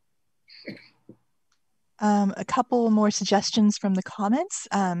 A couple more suggestions from the comments.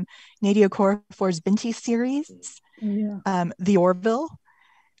 Nadia Korafor's Binti series, The Orville.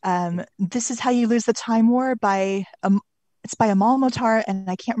 This Is How You Lose the Time War it's by Amal Motar, and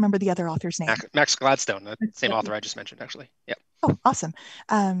I can't remember the other author's name. Max Gladstone, the same author I just mentioned, actually. Yeah. Oh, awesome.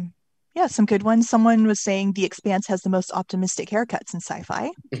 Yeah, some good ones. Someone was saying The Expanse has the most optimistic haircuts in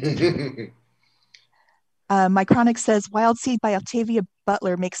sci-fi. My Chronic says Wild Seed by Octavia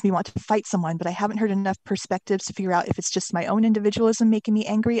Butler makes me want to fight someone, but I haven't heard enough perspectives to figure out if it's just my own individualism making me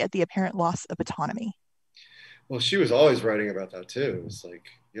angry at the apparent loss of autonomy. Well, she was always writing about that too. It's like,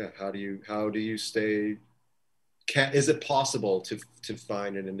 yeah, how do you stay? Is it possible to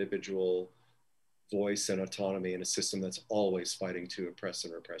find an individual voice and autonomy in a system that's always fighting to oppress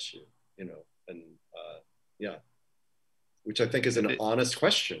and repress you? And yeah, which I think is an honest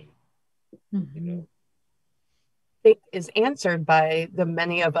question. Mm-hmm. I think is answered by the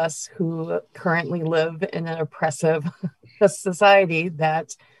many of us who currently live in an oppressive society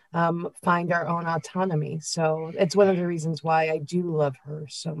that find our own autonomy. So it's one of the reasons why I do love her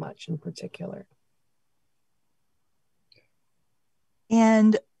so much in particular.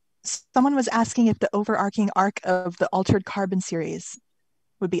 And someone was asking if the overarching arc of the Altered Carbon series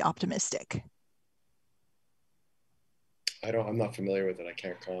would be optimistic. I'm not familiar with it. I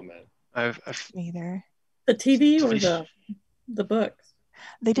can't comment. I've Neither. The TV or the books?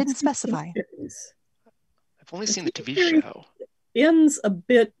 They didn't specify. I've only seen the TV show. Ends a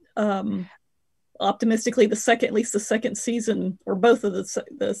bit optimistically, at least the second season, or both of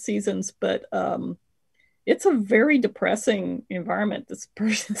the seasons, but it's a very depressing environment this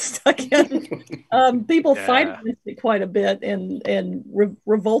person's stuck in. People fight against it quite a bit, and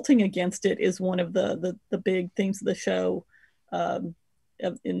revolting against it is one of the big themes of the show,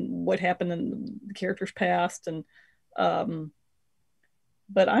 in what happened in the character's past. And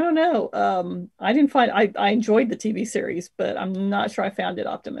but I don't know. I didn't find I enjoyed the TV series, but I'm not sure I found it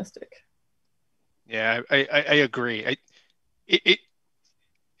optimistic. Yeah, I agree. It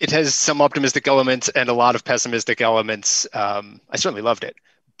has some optimistic elements and a lot of pessimistic elements. I certainly loved it,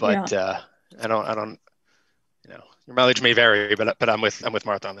 but I don't. Your mileage may vary, but I'm with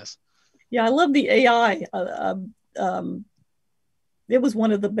Martha on this. Yeah, I love the AI. It was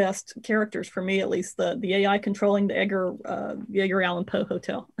one of the best characters for me, at least. The AI controlling the Edgar Allan Poe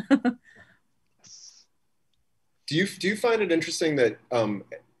hotel. Do you find it interesting that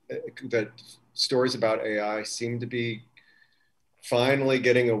that stories about AI seem to be finally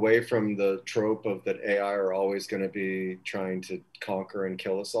getting away from the trope of that AI are always going to be trying to conquer and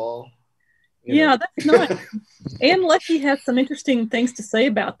kill us all? That's nice. And Lecky has some interesting things to say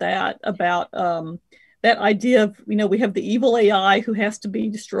about that, that idea of, we have the evil AI who has to be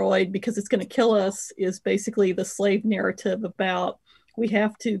destroyed because it's going to kill us, is basically the slave narrative about we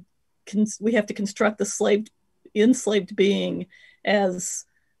have to construct the enslaved being as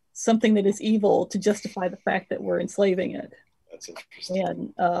something that is evil to justify the fact that we're enslaving it. That's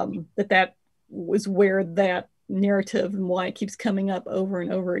interesting. And that was where that narrative and why it keeps coming up over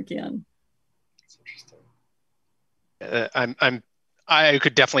and over again. That's interesting. I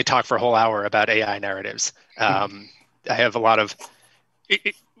could definitely talk for a whole hour about AI narratives. I have a lot of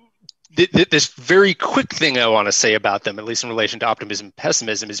this very quick thing I want to say about them, at least in relation to optimism and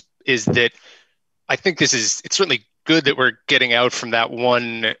pessimism, is that I think it's certainly good that we're getting out from that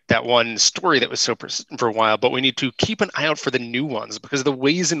one story that was so persistent for a while, but we need to keep an eye out for the new ones, because the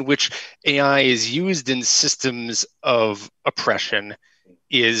ways in which AI is used in systems of oppression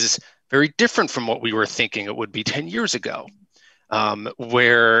is very different from what we were thinking it would be 10 years ago.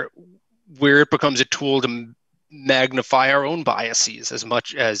 where it becomes a tool to magnify our own biases as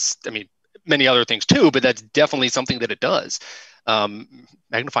much as, I mean, many other things too, but that's definitely something that it does.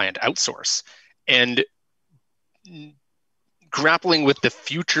 Magnify and outsource. And grappling with the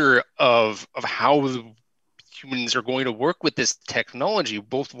future of how humans are going to work with this technology,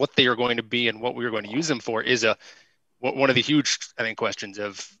 both what they are going to be and what we are going to use them for, is one of the huge, I think, questions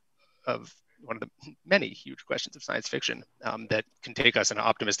of one of the many huge questions of science fiction that can take us in an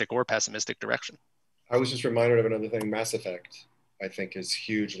optimistic or pessimistic direction. I was just reminded of another thing. Mass Effect, I think, is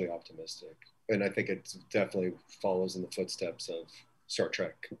hugely optimistic. And I think it definitely follows in the footsteps of Star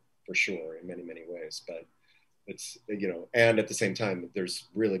Trek for sure in many, many ways. But it's, you know, and at the same time, there's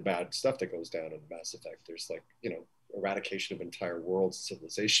really bad stuff that goes down in Mass Effect. There's like, you know, eradication of entire worlds,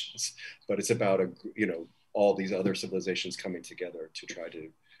 civilizations, but it's about, you know, all these other civilizations coming together to try to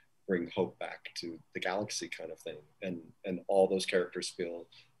bring hope back to the galaxy kind of thing. And all those characters feel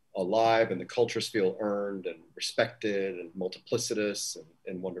alive and the cultures feel earned and respected and multiplicitous and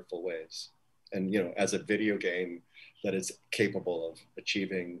in wonderful ways. And, you know, as a video game that is capable of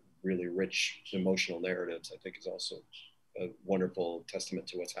achieving really rich emotional narratives, I think is also a wonderful testament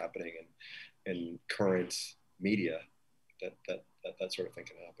to what's happening in current media, that sort of thing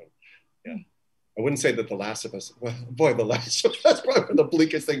can happen. Yeah. I wouldn't say that The Last of Us, well, boy, The Last of Us, probably one of the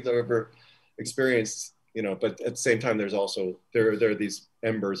bleakest things I've ever experienced, you know, but at the same time, there's also, there are these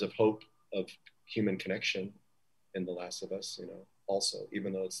embers of hope of human connection in The Last of Us, you know, also,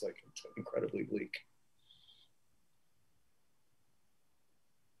 even though it's like incredibly bleak.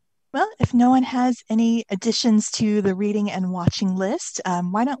 Well, if no one has any additions to the reading and watching list,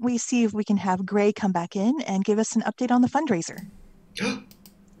 why don't we see if we can have Gray come back in and give us an update on the fundraiser?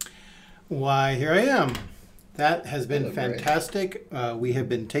 Why, here I am. That has been fantastic. We have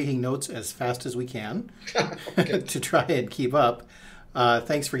been taking notes as fast as we can to try and keep up.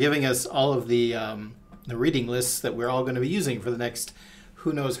 Thanks for giving us all of the reading lists that we're all going to be using for the next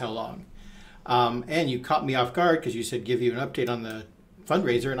who knows how long. And you caught me off guard because you said give you an update on the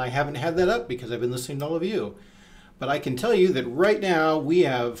fundraiser, and I haven't had that up because I've been listening to all of you. But I can tell you that right now we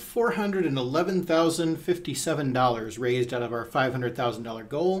have $411,057 raised out of our $500,000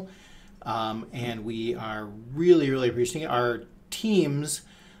 goal. And we are really, really appreciating it. Our teams,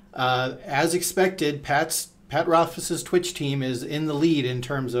 as expected, Pat Rothfuss's Twitch team is in the lead in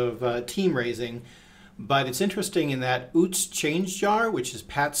terms of team raising. But it's interesting in that Oots Change Jar, which is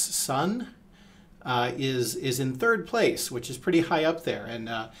Pat's son, is in third place, which is pretty high up there. And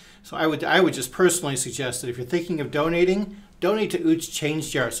so I would just personally suggest that if you're thinking of donating, donate to Oots Change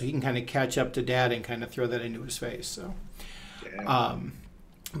Jar so he can kind of catch up to Dad and kind of throw that into his face. So. Yeah.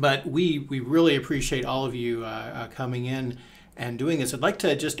 But we really appreciate all of you coming in and doing this. I'd like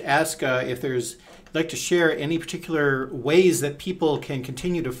to just ask if you'd like to share any particular ways that people can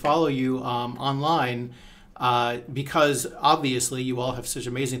continue to follow you online, because obviously you all have such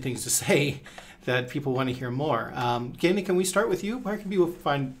amazing things to say that people want to hear more. Candy, can we start with you? Where can people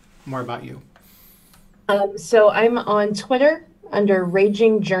find more about you? So I'm on Twitter under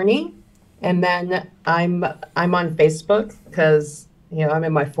Raging Journey, and then I'm on Facebook because, you know, I'm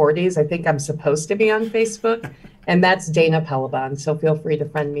in my 40s. I think I'm supposed to be on Facebook, and that's Dana Pelabon. So feel free to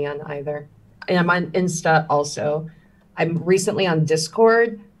friend me on either. And I'm on Insta also. I'm recently on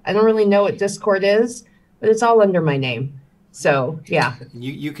Discord. I don't really know what Discord is, but it's all under my name. So yeah.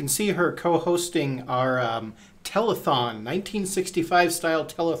 You can see her co-hosting our telethon, 1965 style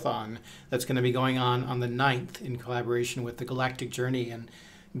telethon that's going to be going on the 9th in collaboration with the Galactic Journey and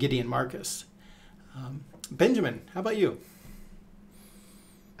Gideon Marcus. Benjamin, how about you?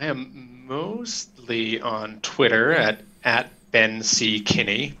 I am mostly on Twitter at Ben C.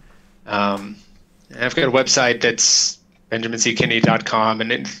 Kinney. I've got a website that's benjaminCkinney.com,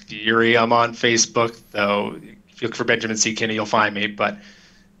 and in theory, I'm on Facebook, though if you look for Benjamin C. Kinney, you'll find me, but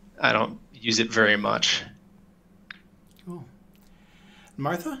I don't use it very much. Cool.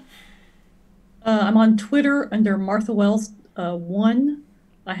 Martha? I'm on Twitter under Martha Wells 1.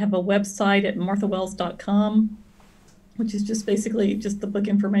 I have a website at marthawells.com. which is just basically just the book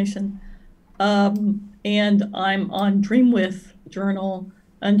information. And I'm on Dreamwith Journal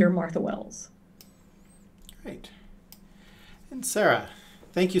under Martha Wells. Great. And Sarah,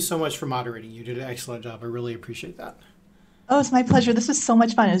 thank you so much for moderating. You did an excellent job. I really appreciate that. Oh, it's my pleasure. This was so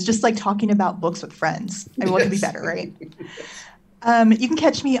much fun. It was just like talking about books with friends. I mean, what could be better, right? You can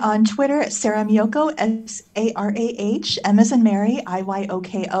catch me on Twitter at Sarah Miyoko, SARAH, M as in Mary,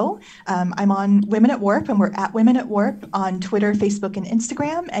 IYOKO. I'm on Women at Warp, and we're at Women at Warp on Twitter, Facebook, and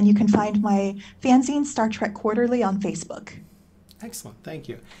Instagram. And you can find my fanzine, Star Trek Quarterly, on Facebook. Excellent. Thank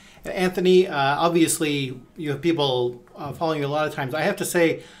you. Anthony, obviously you have people following you a lot of times. I have to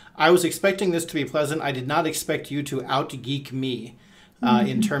say, I was expecting this to be pleasant. I did not expect you to out-geek me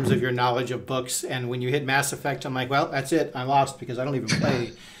in terms of your knowledge of books. And when you hit Mass Effect, I'm like, well, that's it. I lost because I don't even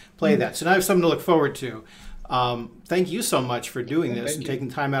play that. So now I have something to look forward to. Thank you so much for doing this and taking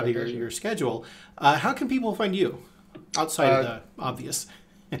time out of your schedule. How can people find you outside of the obvious?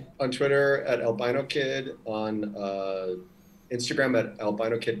 On Twitter at albinokid, on Instagram at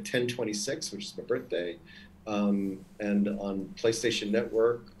albinokid1026, which is my birthday, and on PlayStation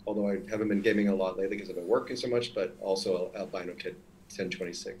Network, although I haven't been gaming a lot lately because I've been working so much, but also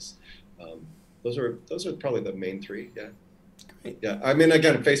albinokid1026. Those are probably the main three. Yeah. Great. Yeah. I mean,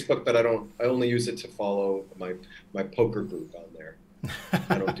 again, Facebook, but I only use it to follow my poker group on there.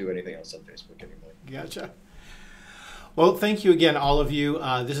 I don't do anything else on Facebook anymore. Gotcha. Well, thank you again, all of you.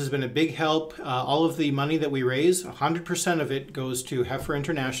 This has been a big help. All of the money that we raise, 100% of it goes to Heifer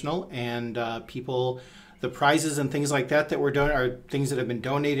International, and the prizes and things like that we're doing are things that have been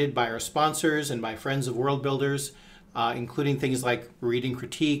donated by our sponsors and by friends of Worldbuilders, including things like reading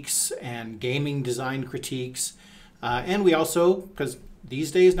critiques and gaming design critiques. And we also, because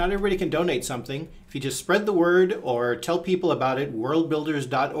these days not everybody can donate something, if you just spread the word or tell people about it,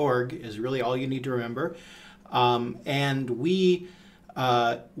 worldbuilders.org is really all you need to remember. And we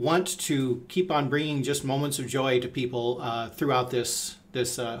want to keep on bringing just moments of joy to people throughout this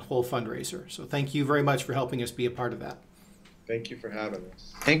whole fundraiser. So thank you very much for helping us be a part of that. Thank you for having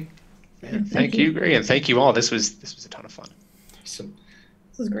us. Thank you, Greg, and thank you all. This was a ton of fun. Awesome.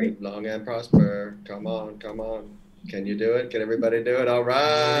 This is great. Long and prosper. Come on. Can you do it? Can everybody do it? All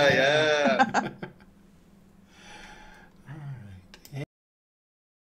right. Yeah.